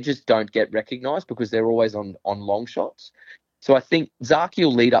 and they just don't get recognised because they're always on long shots. So I think Zaki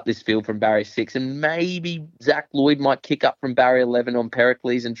will lead up this field from barrier 6, and maybe Zach Lloyd might kick up from barrier 11 on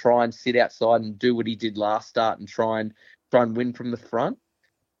Pericles and try and sit outside and do what he did last start and try and win from the front.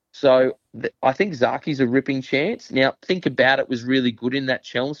 So I think Zaki's a ripping chance. Now, Think About It was really good in that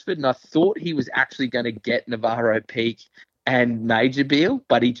Chelmsford, and I thought he was actually going to get Navarro Peak and Major Beal,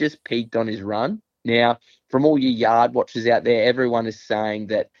 but he just peaked on his run. Now, from all your yard watchers out there, everyone is saying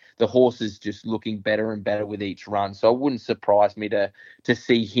that the horse is just looking better and better with each run. So it wouldn't surprise me to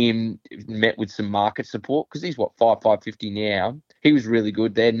see him met with some market support, because he's, 550 now. He was really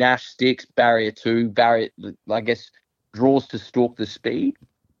good there. Nash sticks, barrier 2, I guess, draws to stalk the speed.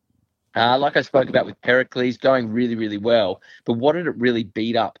 Like I spoke about with Pericles, going really, really well. But what did it really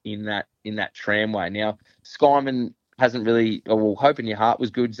beat up in that tramway? Now, Skyman hasn't really, Hope in Your Heart was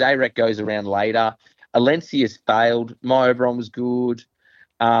good. Zayrek goes around later. Alencia's failed. My Oberon was good.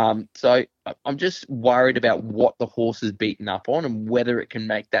 So I'm just worried about what the horse is beaten up on and whether it can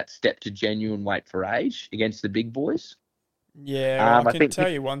make that step to genuine weight for age against the big boys. Yeah, I can tell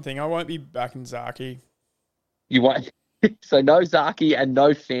you one thing. I won't be backing Zaki. You won't. So no Zaki and no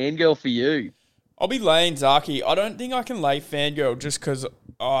Fangirl for you. I'll be laying Zaki. I don't think I can lay Fangirl just because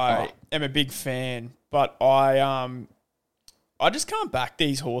I am a big fan. But I just can't back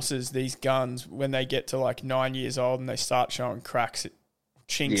these horses, these guns, when they get to like 9 years old and they start showing cracks,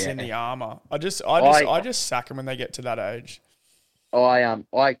 chinks in the armour. I just sack them when they get to that age.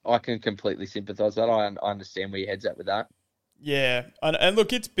 I can completely sympathise with that. I understand where your head's at with that. Yeah, and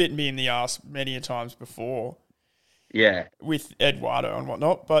look, it's bitten me in the ass many a times before. Yeah, with Eduardo and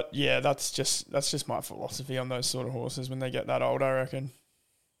whatnot, but yeah, that's just my philosophy on those sort of horses when they get that old, I reckon.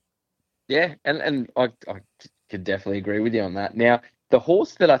 Yeah, and I could definitely agree with you on that. Now, the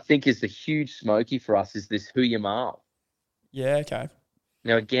horse that I think is the huge smoky for us is this Hu Yamal. Yeah, okay.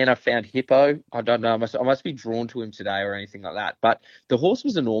 Now, again, I found Hippo. I don't know. I must be drawn to him today or anything like that. But the horse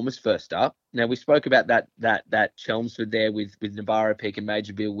was enormous first up. Now, we spoke about that Chelmsford there with Navarro Peak and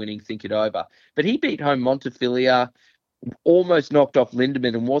Major Bill winning Think It Over. But he beat home Montefilia, almost knocked off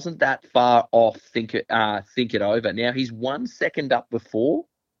Lindemann, and wasn't that far off Think It Over. Now, he's 1 second up before.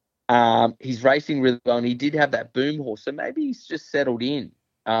 He's racing really well, and he did have that boom horse. So maybe he's just settled in.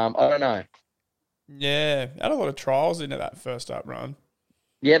 I don't know. Yeah, had a lot of trials into that first up run.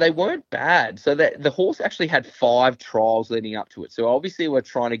 Yeah, they weren't bad. So the horse actually had 5 trials leading up to it. So obviously we're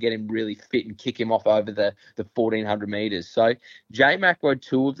trying to get him really fit and kick him off over the 1,400 metres. So J-Mac rode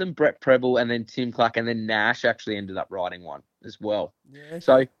 2 of them, Brett Preble and then Tim Clark, and then Nash actually ended up riding one as well. Yeah.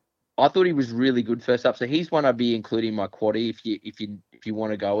 So I thought he was really good first up. So he's one I'd be including in my quaddie if you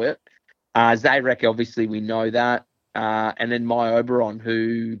want to go it. Zayrek, obviously we know that. And then My Oberon,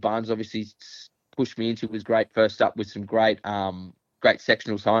 who Barnes obviously pushed me into, was great first up with some great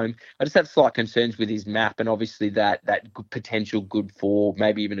sectionals home. I just have slight concerns with his map and obviously that potential good 4,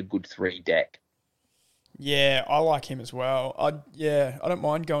 maybe even a good 3 deck. Yeah, I like him as well. I don't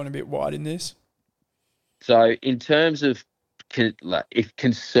mind going a bit wide in this. So in terms of if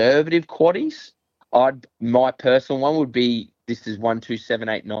conservative quaddies, my personal one would be, this is 1, 2, 7,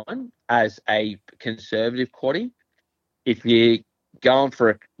 8, 9 as a conservative quaddie. If you're going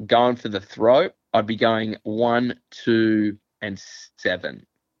for the throw, I'd be going 1, 2, and 7.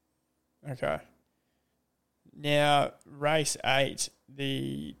 Okay. Now, race 8,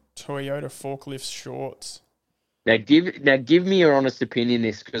 the Toyota Forklift Shorts. Now give me your honest opinion on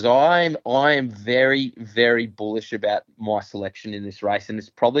this, because I am very, very bullish about my selection in this race, and it's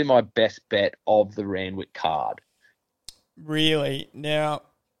probably my best bet of the Randwick card. Really? Now,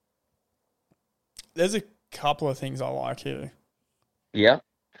 there's a couple of things I like here. Yeah.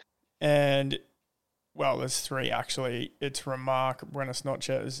 And well, there's 3 actually. It's Remark, Buenos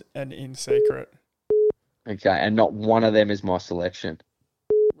Noches, and In Secret. Okay, and not one of them is my selection.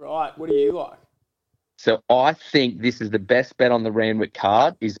 Right, what do you like? So I think this is the best bet on the Randwick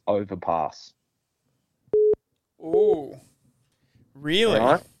card is Overpass. Oh, really?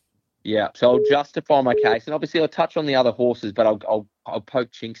 Right? Yeah, so I'll justify my case, and obviously I'll touch on the other horses, but I'll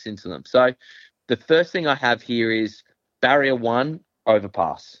poke chinks into them. So the first thing I have here is barrier 1,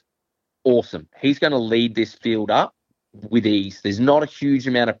 Overpass. awesome. He's going to lead this field up with ease. There's not a huge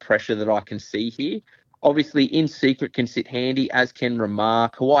amount of pressure that I can see here. Obviously, In Secret can sit handy, as can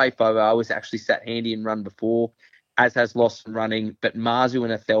Remark. Hawaii Fobo has actually sat handy and run before, as has Lost and Running. But Marzu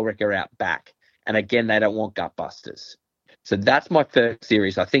and Ethelric are out back. And again, they don't want gutbusters. So that's my first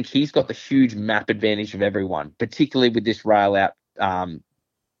series. I think he's got the huge map advantage of everyone, particularly with this rail out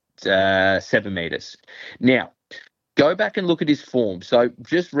 7 meters. Now, go back and look at his form. So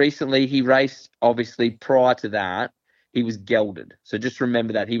just recently, he raced, obviously, prior to that, he was gelded. So just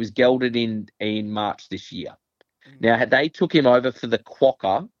remember that. He was gelded in March this year. Now, they took him over for the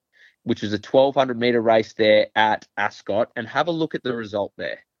Quokka, which was a 1,200-meter race there at Ascot, and have a look at the result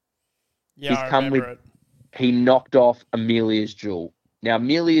there. Yeah, I remember it. He knocked off Amelia's Jewel. Now,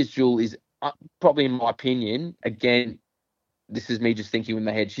 Amelia's Jewel is probably, in my opinion, again, this is me just thinking in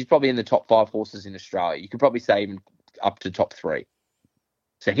my head, she's probably in the top 5 horses in Australia. You could probably say even up to top 3.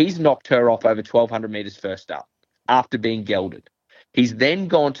 So he's knocked her off over 1,200 metres first up after being gelded. He's then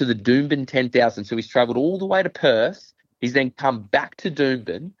gone to the Doomben 10,000. So he's travelled all the way to Perth. He's then come back to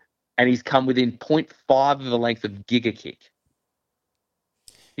Doomben, and he's come within 0.5 of a length of Giga Kick.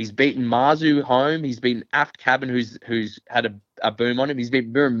 He's beaten Marzu home. He's beaten Aft Cabin, who's had a boom on him. He's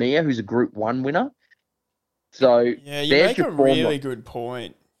beaten Muramia, who's a Group 1 winner. So yeah, you make a really good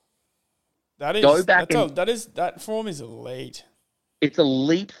point. That form is elite. It's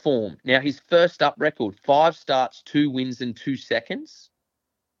elite form. Now, his first up record, 5 starts, 2 wins and 2 seconds.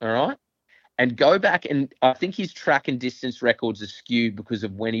 All right? And go back, and I think his track and distance records are skewed because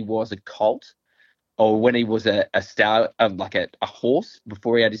of when he was a colt or when he was a horse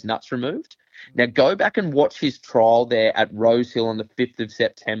before he had his nuts removed. Now, go back and watch his trial there at Rosehill on the 5th of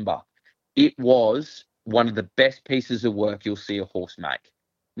September. It was one of the best pieces of work you'll see a horse make.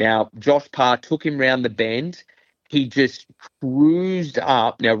 Now, Josh Parr took him round the bend. He just cruised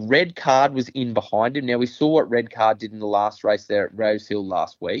up. Now, Red Card was in behind him. Now, we saw what Red Card did in the last race there at Rosehill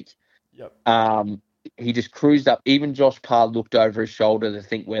last week. Yep. He just cruised up. Even Josh Parr looked over his shoulder to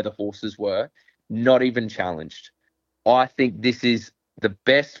think where the horses were. Not even challenged. I think this is the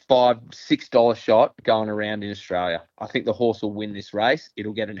best $5-6 shot going around in Australia. I think the horse will win this race.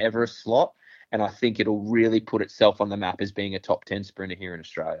 It'll get an Everest slot, and I think it'll really put itself on the map as being a top 10 sprinter here in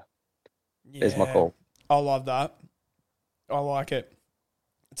Australia. Yeah, there's my call. I love that. I like it.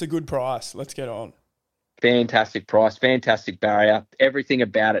 It's a good price. Let's get on. Fantastic price, fantastic barrier. Everything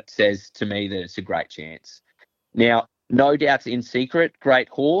about it says to me that it's a great chance. Now, no doubts In Secret, great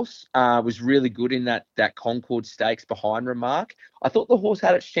horse, was really good in that Concord Stakes behind Remark. I thought the horse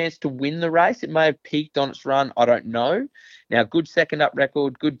had its chance to win the race. It may have peaked on its run. I don't know. Now, good second up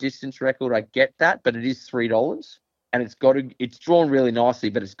record, good distance record. I get that, but it is $3, and it's drawn really nicely,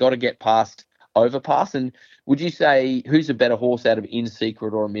 but it's got to get past Overpass. And would you say who's a better horse out of In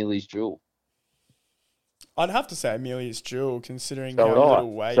Secret or Amelia's Jewel? I'd have to say Amelia's Jewel, considering how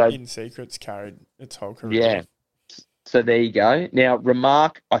little weight In Secret's carried its whole career. Yeah. So there you go. Now,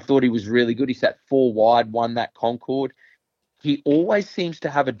 Remark, I thought he was really good. He sat 4 wide, won that Concord. He always seems to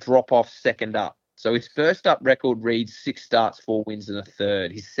have a drop-off second up. So his first up record reads 6 starts, 4 wins and a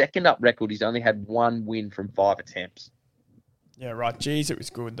third. His second up record, he's only had 1 win from 5 attempts. Yeah, right. Geez, it was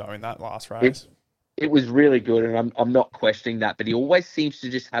good, though, in that last race. It was really good, and I'm not questioning that, but he always seems to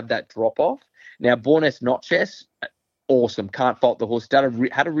just have that drop-off. Now, Bornes Notches, awesome. Can't fault the horse.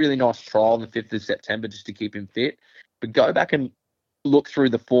 Had a really nice trial on the 5th of September just to keep him fit. But go back and look through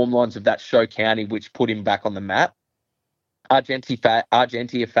the form lines of that Show County, which put him back on the map.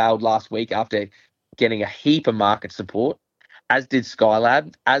 Argentia failed last week after getting a heap of market support, as did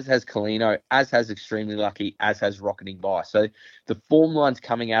Skylab, as has Colino, as has Extremely Lucky, as has Rocketing By. So the form lines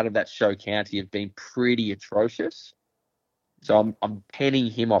coming out of that Show County have been pretty atrocious. So I'm penning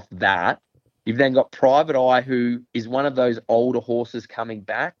him off that. You've then got Private Eye, who is one of those older horses coming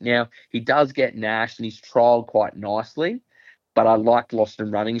back. Now, he does get Nash, and he's trialled quite nicely, but I like Lost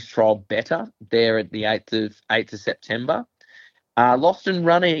and Running's trial better there at the 8th of September. Not Lost and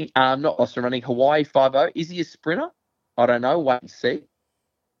Running, Hawaii 5-0. Is he a sprinter? I don't know. Wait and see.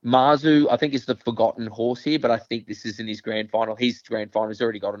 Marzu, I think, is the forgotten horse here, but I think this is in his grand final. His grand final has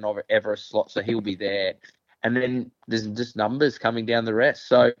already got an Everest slot, so he'll be there. And then there's just numbers coming down the rest.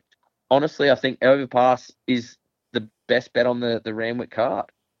 So, honestly, I think Overpass is the best bet on the Randwick card.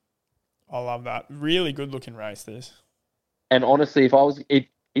 I love that. Really good looking race, this. And honestly,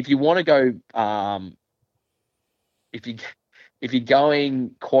 if you want to go, if you're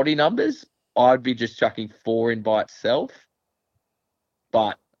going quaddy numbers, I'd be just chucking 4 in by itself.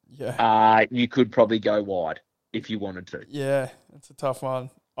 But you could probably go wide if you wanted to. Yeah, it's a tough one.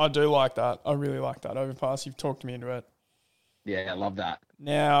 I do like that. I really like that Overpass. You've talked me into it. Yeah, I love that.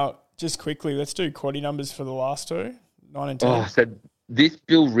 Now, just quickly, let's do quaddie numbers for the last two, 9 and 10. Oh, so this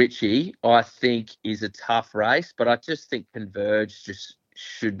Bill Ritchie, I think, is a tough race, but I just think Converge just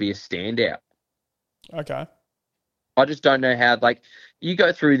should be a standout. Okay. I just don't know how, like, you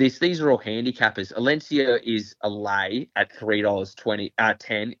go through this. These are all handicappers. Alencia is a lay at $3.20,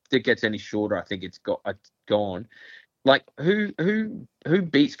 10. If it gets any shorter, I think it's gone. Like, who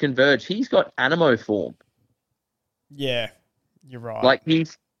beats Converge? He's got Animo form. Yeah, you're right. Like,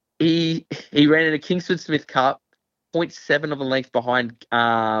 he ran in a Kingsford Smith Cup, .7 of a length behind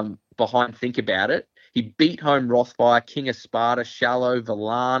Think About It. He beat home Rothfire, King of Sparta, Shallow,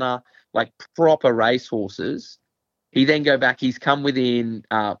 Valana, like proper racehorses. He then go back. He's come within,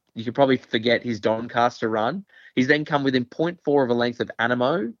 you could probably forget his Doncaster run. He's then come within .4 of a length of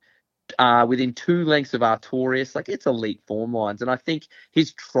Animo, within 2 lengths of Artorias. Like, it's elite form lines. And I think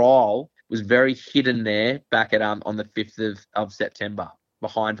his trial was very hidden there back at on the 5th of September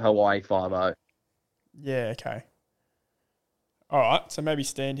behind Hawaii 5-0. Yeah, okay. All right, so maybe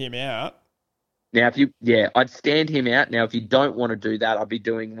stand him out. Now, I'd stand him out. Now, if you don't want to do that, I'd be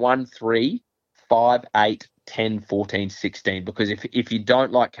doing 1, 3, 5, 8, 10, 14, 16. Because if you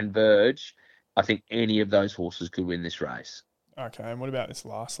don't like Converge, I think any of those horses could win this race. Okay, and what about this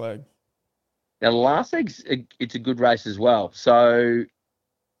last leg? Now, the last leg's it's a good race as well. So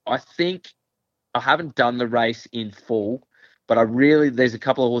I think I haven't done the race in full, but there's a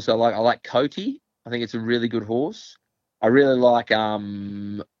couple of horses I like. I like Coty. I think it's a really good horse. I really like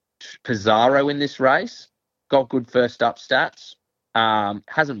Pizarro in this race. Got good first up stats.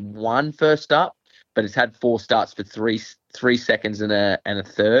 Hasn't won first up, but it's had 4 starts for 3 seconds and a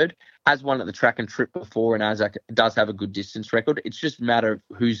third. Has won at the track and trip before, and does have a good distance record. It's just a matter of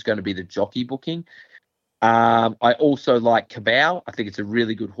who's going to be the jockey booking. I also like Cabal. I think it's a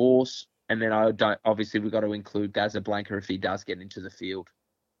really good horse. And then obviously we've got to include Casablanca if he does get into the field.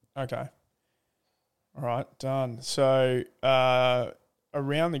 Okay. All right, done. So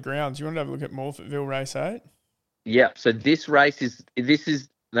around the grounds, you want to have a look at Morphettville race 8? Yep. So this is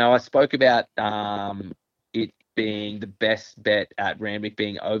now I spoke about it being the best bet at Randwick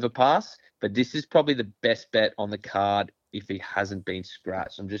being Overpass, but this is probably the best bet on the card if he hasn't been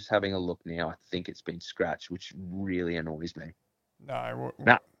scratched. I'm just having a look now. I think it's been scratched, which really annoys me. No.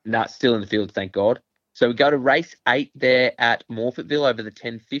 No, still in the field, thank God. So we go to race 8 there at Morphettville over the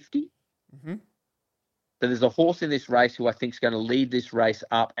 1050. Mm-hmm. So there's a horse in this race who I think is going to lead this race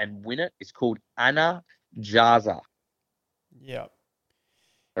up and win it. It's called Anna Jaza. Yeah.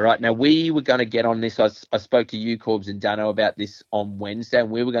 All right. Now, we were going to get on this. I spoke to you, Corbs, and Dano about this on Wednesday,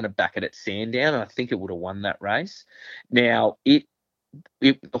 and we were going to back it at Sandown, and I think it would have won that race. Now,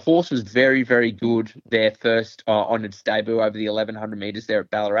 the horse was very, very good there first on its debut over the 1,100 metres there at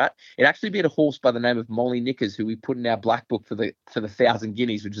Ballarat. It actually beat a horse by the name of Molly Knickers, who we put in our black book for the 1,000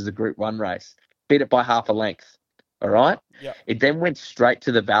 Guineas, which is a Group 1 race. Beat it by half a length. All right. Yeah. It then went straight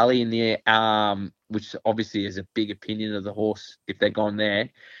to the Valley in the which obviously is a big opinion of the horse if they're gone there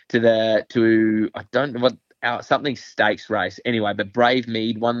to I don't know what something stakes race anyway. But Brave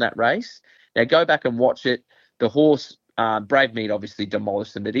Mead won that race. Now go back and watch it. The horse Brave Mead obviously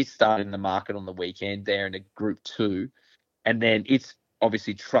demolished them, but it started in the market on the weekend there in a Group 2, and then it's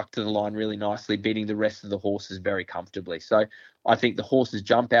obviously trucked to the line really nicely, beating the rest of the horses very comfortably. So I think the horse's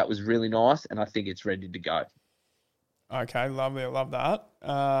jump out was really nice, and I think it's ready to go. Okay, lovely. I love that.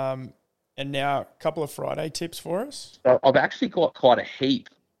 And now a couple of Friday tips for us. So I've actually got quite a heap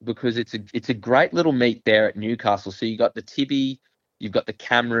because it's a great little meet there at Newcastle. So you got the Tibby, you've got the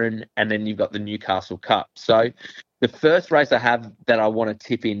Cameron, and then you've got the Newcastle Cup. So the first race I have that I want to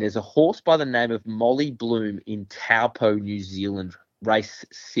tip in, there's a horse by the name of Molly Bloom in Taupo, New Zealand, race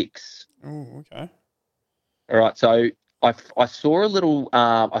 6. Oh, okay. All right. So I saw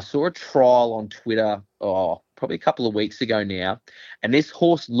a trial on Twitter, probably a couple of weeks ago now, and this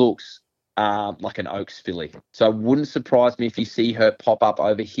horse looks like an Oaks filly. So it wouldn't surprise me if you see her pop up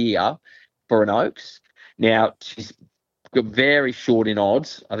over here for an Oaks. Now, she's got very short in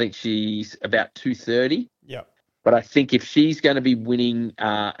odds. I think she's about 230. Yeah. But I think if she's going to be winning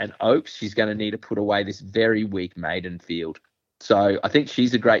an Oaks, she's going to need to put away this very weak maiden field. So I think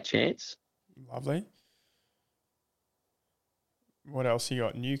she's a great chance. Lovely. What else you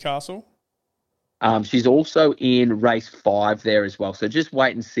got? Newcastle? She's also in race 5 there as well. So just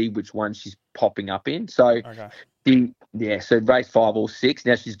wait and see which one she's popping up in. So, okay. So race 5 or 6.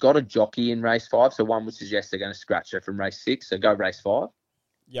 Now, she's got a jockey in race 5. So one would suggest they're going to scratch her from race 6. So go race 5.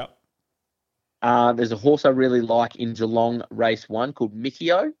 Yep. There's a horse I really like in Geelong race 1 called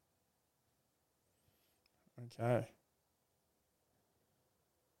Mikio. Okay.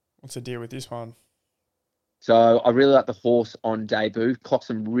 What's the deal with this one? So I really like the horse on debut. Clocked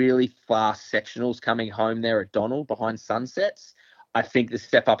some really fast sectionals coming home there at Donald behind Sunsets. I think the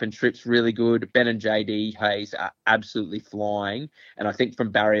step up in trip's really good. Ben and JD Hayes are absolutely flying. And I think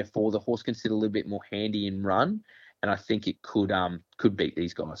from barrier 4, the horse can sit a little bit more handy in run. And I think it could beat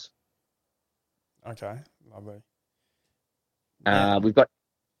these guys. Okay, lovely. Yeah. We've got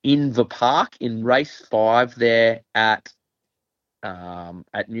In the Park in race 5 there at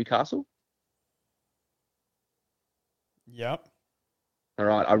Newcastle. Yep. All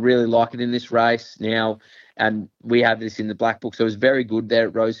right, I really like it in this race now, and we have this in the black book. So it was very good there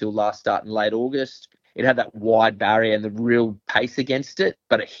at Rosehill last start in late August. It had that wide barrier and the real pace against it,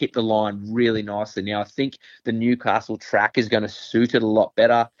 but it hit the line really nicely. Now I think the Newcastle track is going to suit it a lot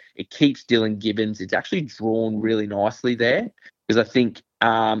better. It keeps Dylan Gibbons. It's actually drawn really nicely there because I think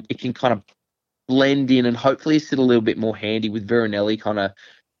it can kind of blend in and hopefully sit a little bit more handy with Veronelli kind of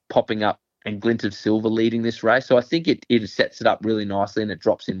popping up and Glint of Silver leading this race. So I think it sets it up really nicely and it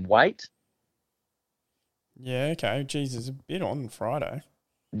drops in weight. Yeah, okay. Geez, there's a bit on Friday.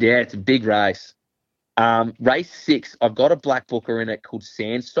 Yeah, it's a big race. Race 6, I've got a black booker in it called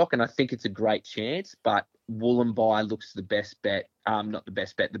Sandstock, and I think it's a great chance, but Wollumbai looks the best bet. Not the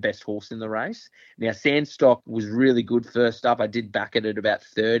best bet, the best horse in the race. Now, Sandstock was really good first up. I did back it at about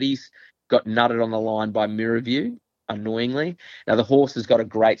 30s. Got nutted on the line by Mirrorview, annoyingly. Now, the horse has got a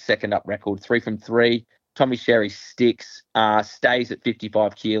great second up record, 3 from 3. Tommy Sherry sticks, stays at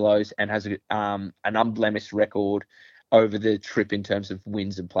 55 kilos and has an unblemished record over the trip in terms of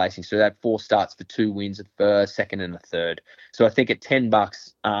wins and placing. So that 4 starts for 2 wins, a first, second and a third. So I think at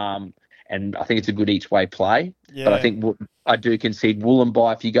 $10, and I think it's a good each way play. Yeah. But I think I do concede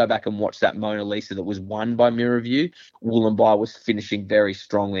Wollumbai. If you go back and watch that Mona Lisa that was won by Mirrorview, Wollumbai was finishing very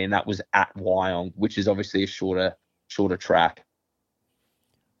strongly, and that was at Wyong, which is obviously a shorter track.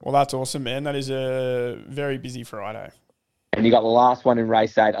 Well, that's awesome, man. That is a very busy Friday. And you got the last one in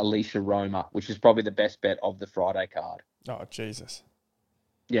race 8, Alicia Roma, which is probably the best bet of the Friday card. Oh, Jesus.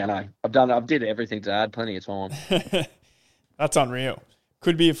 Yeah, no, I've did everything to add plenty of time. That's unreal.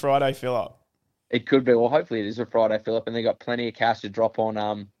 Could be a Friday fill-up. It could be. Well, hopefully it is a Friday fill-up, and they got plenty of cash to drop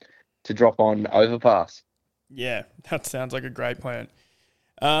on Overpass. Yeah, that sounds like a great plan.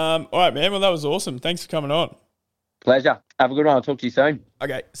 All right, man. Well, that was awesome. Thanks for coming on. Pleasure. Have a good one. I'll talk to you soon.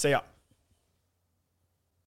 Okay, see ya.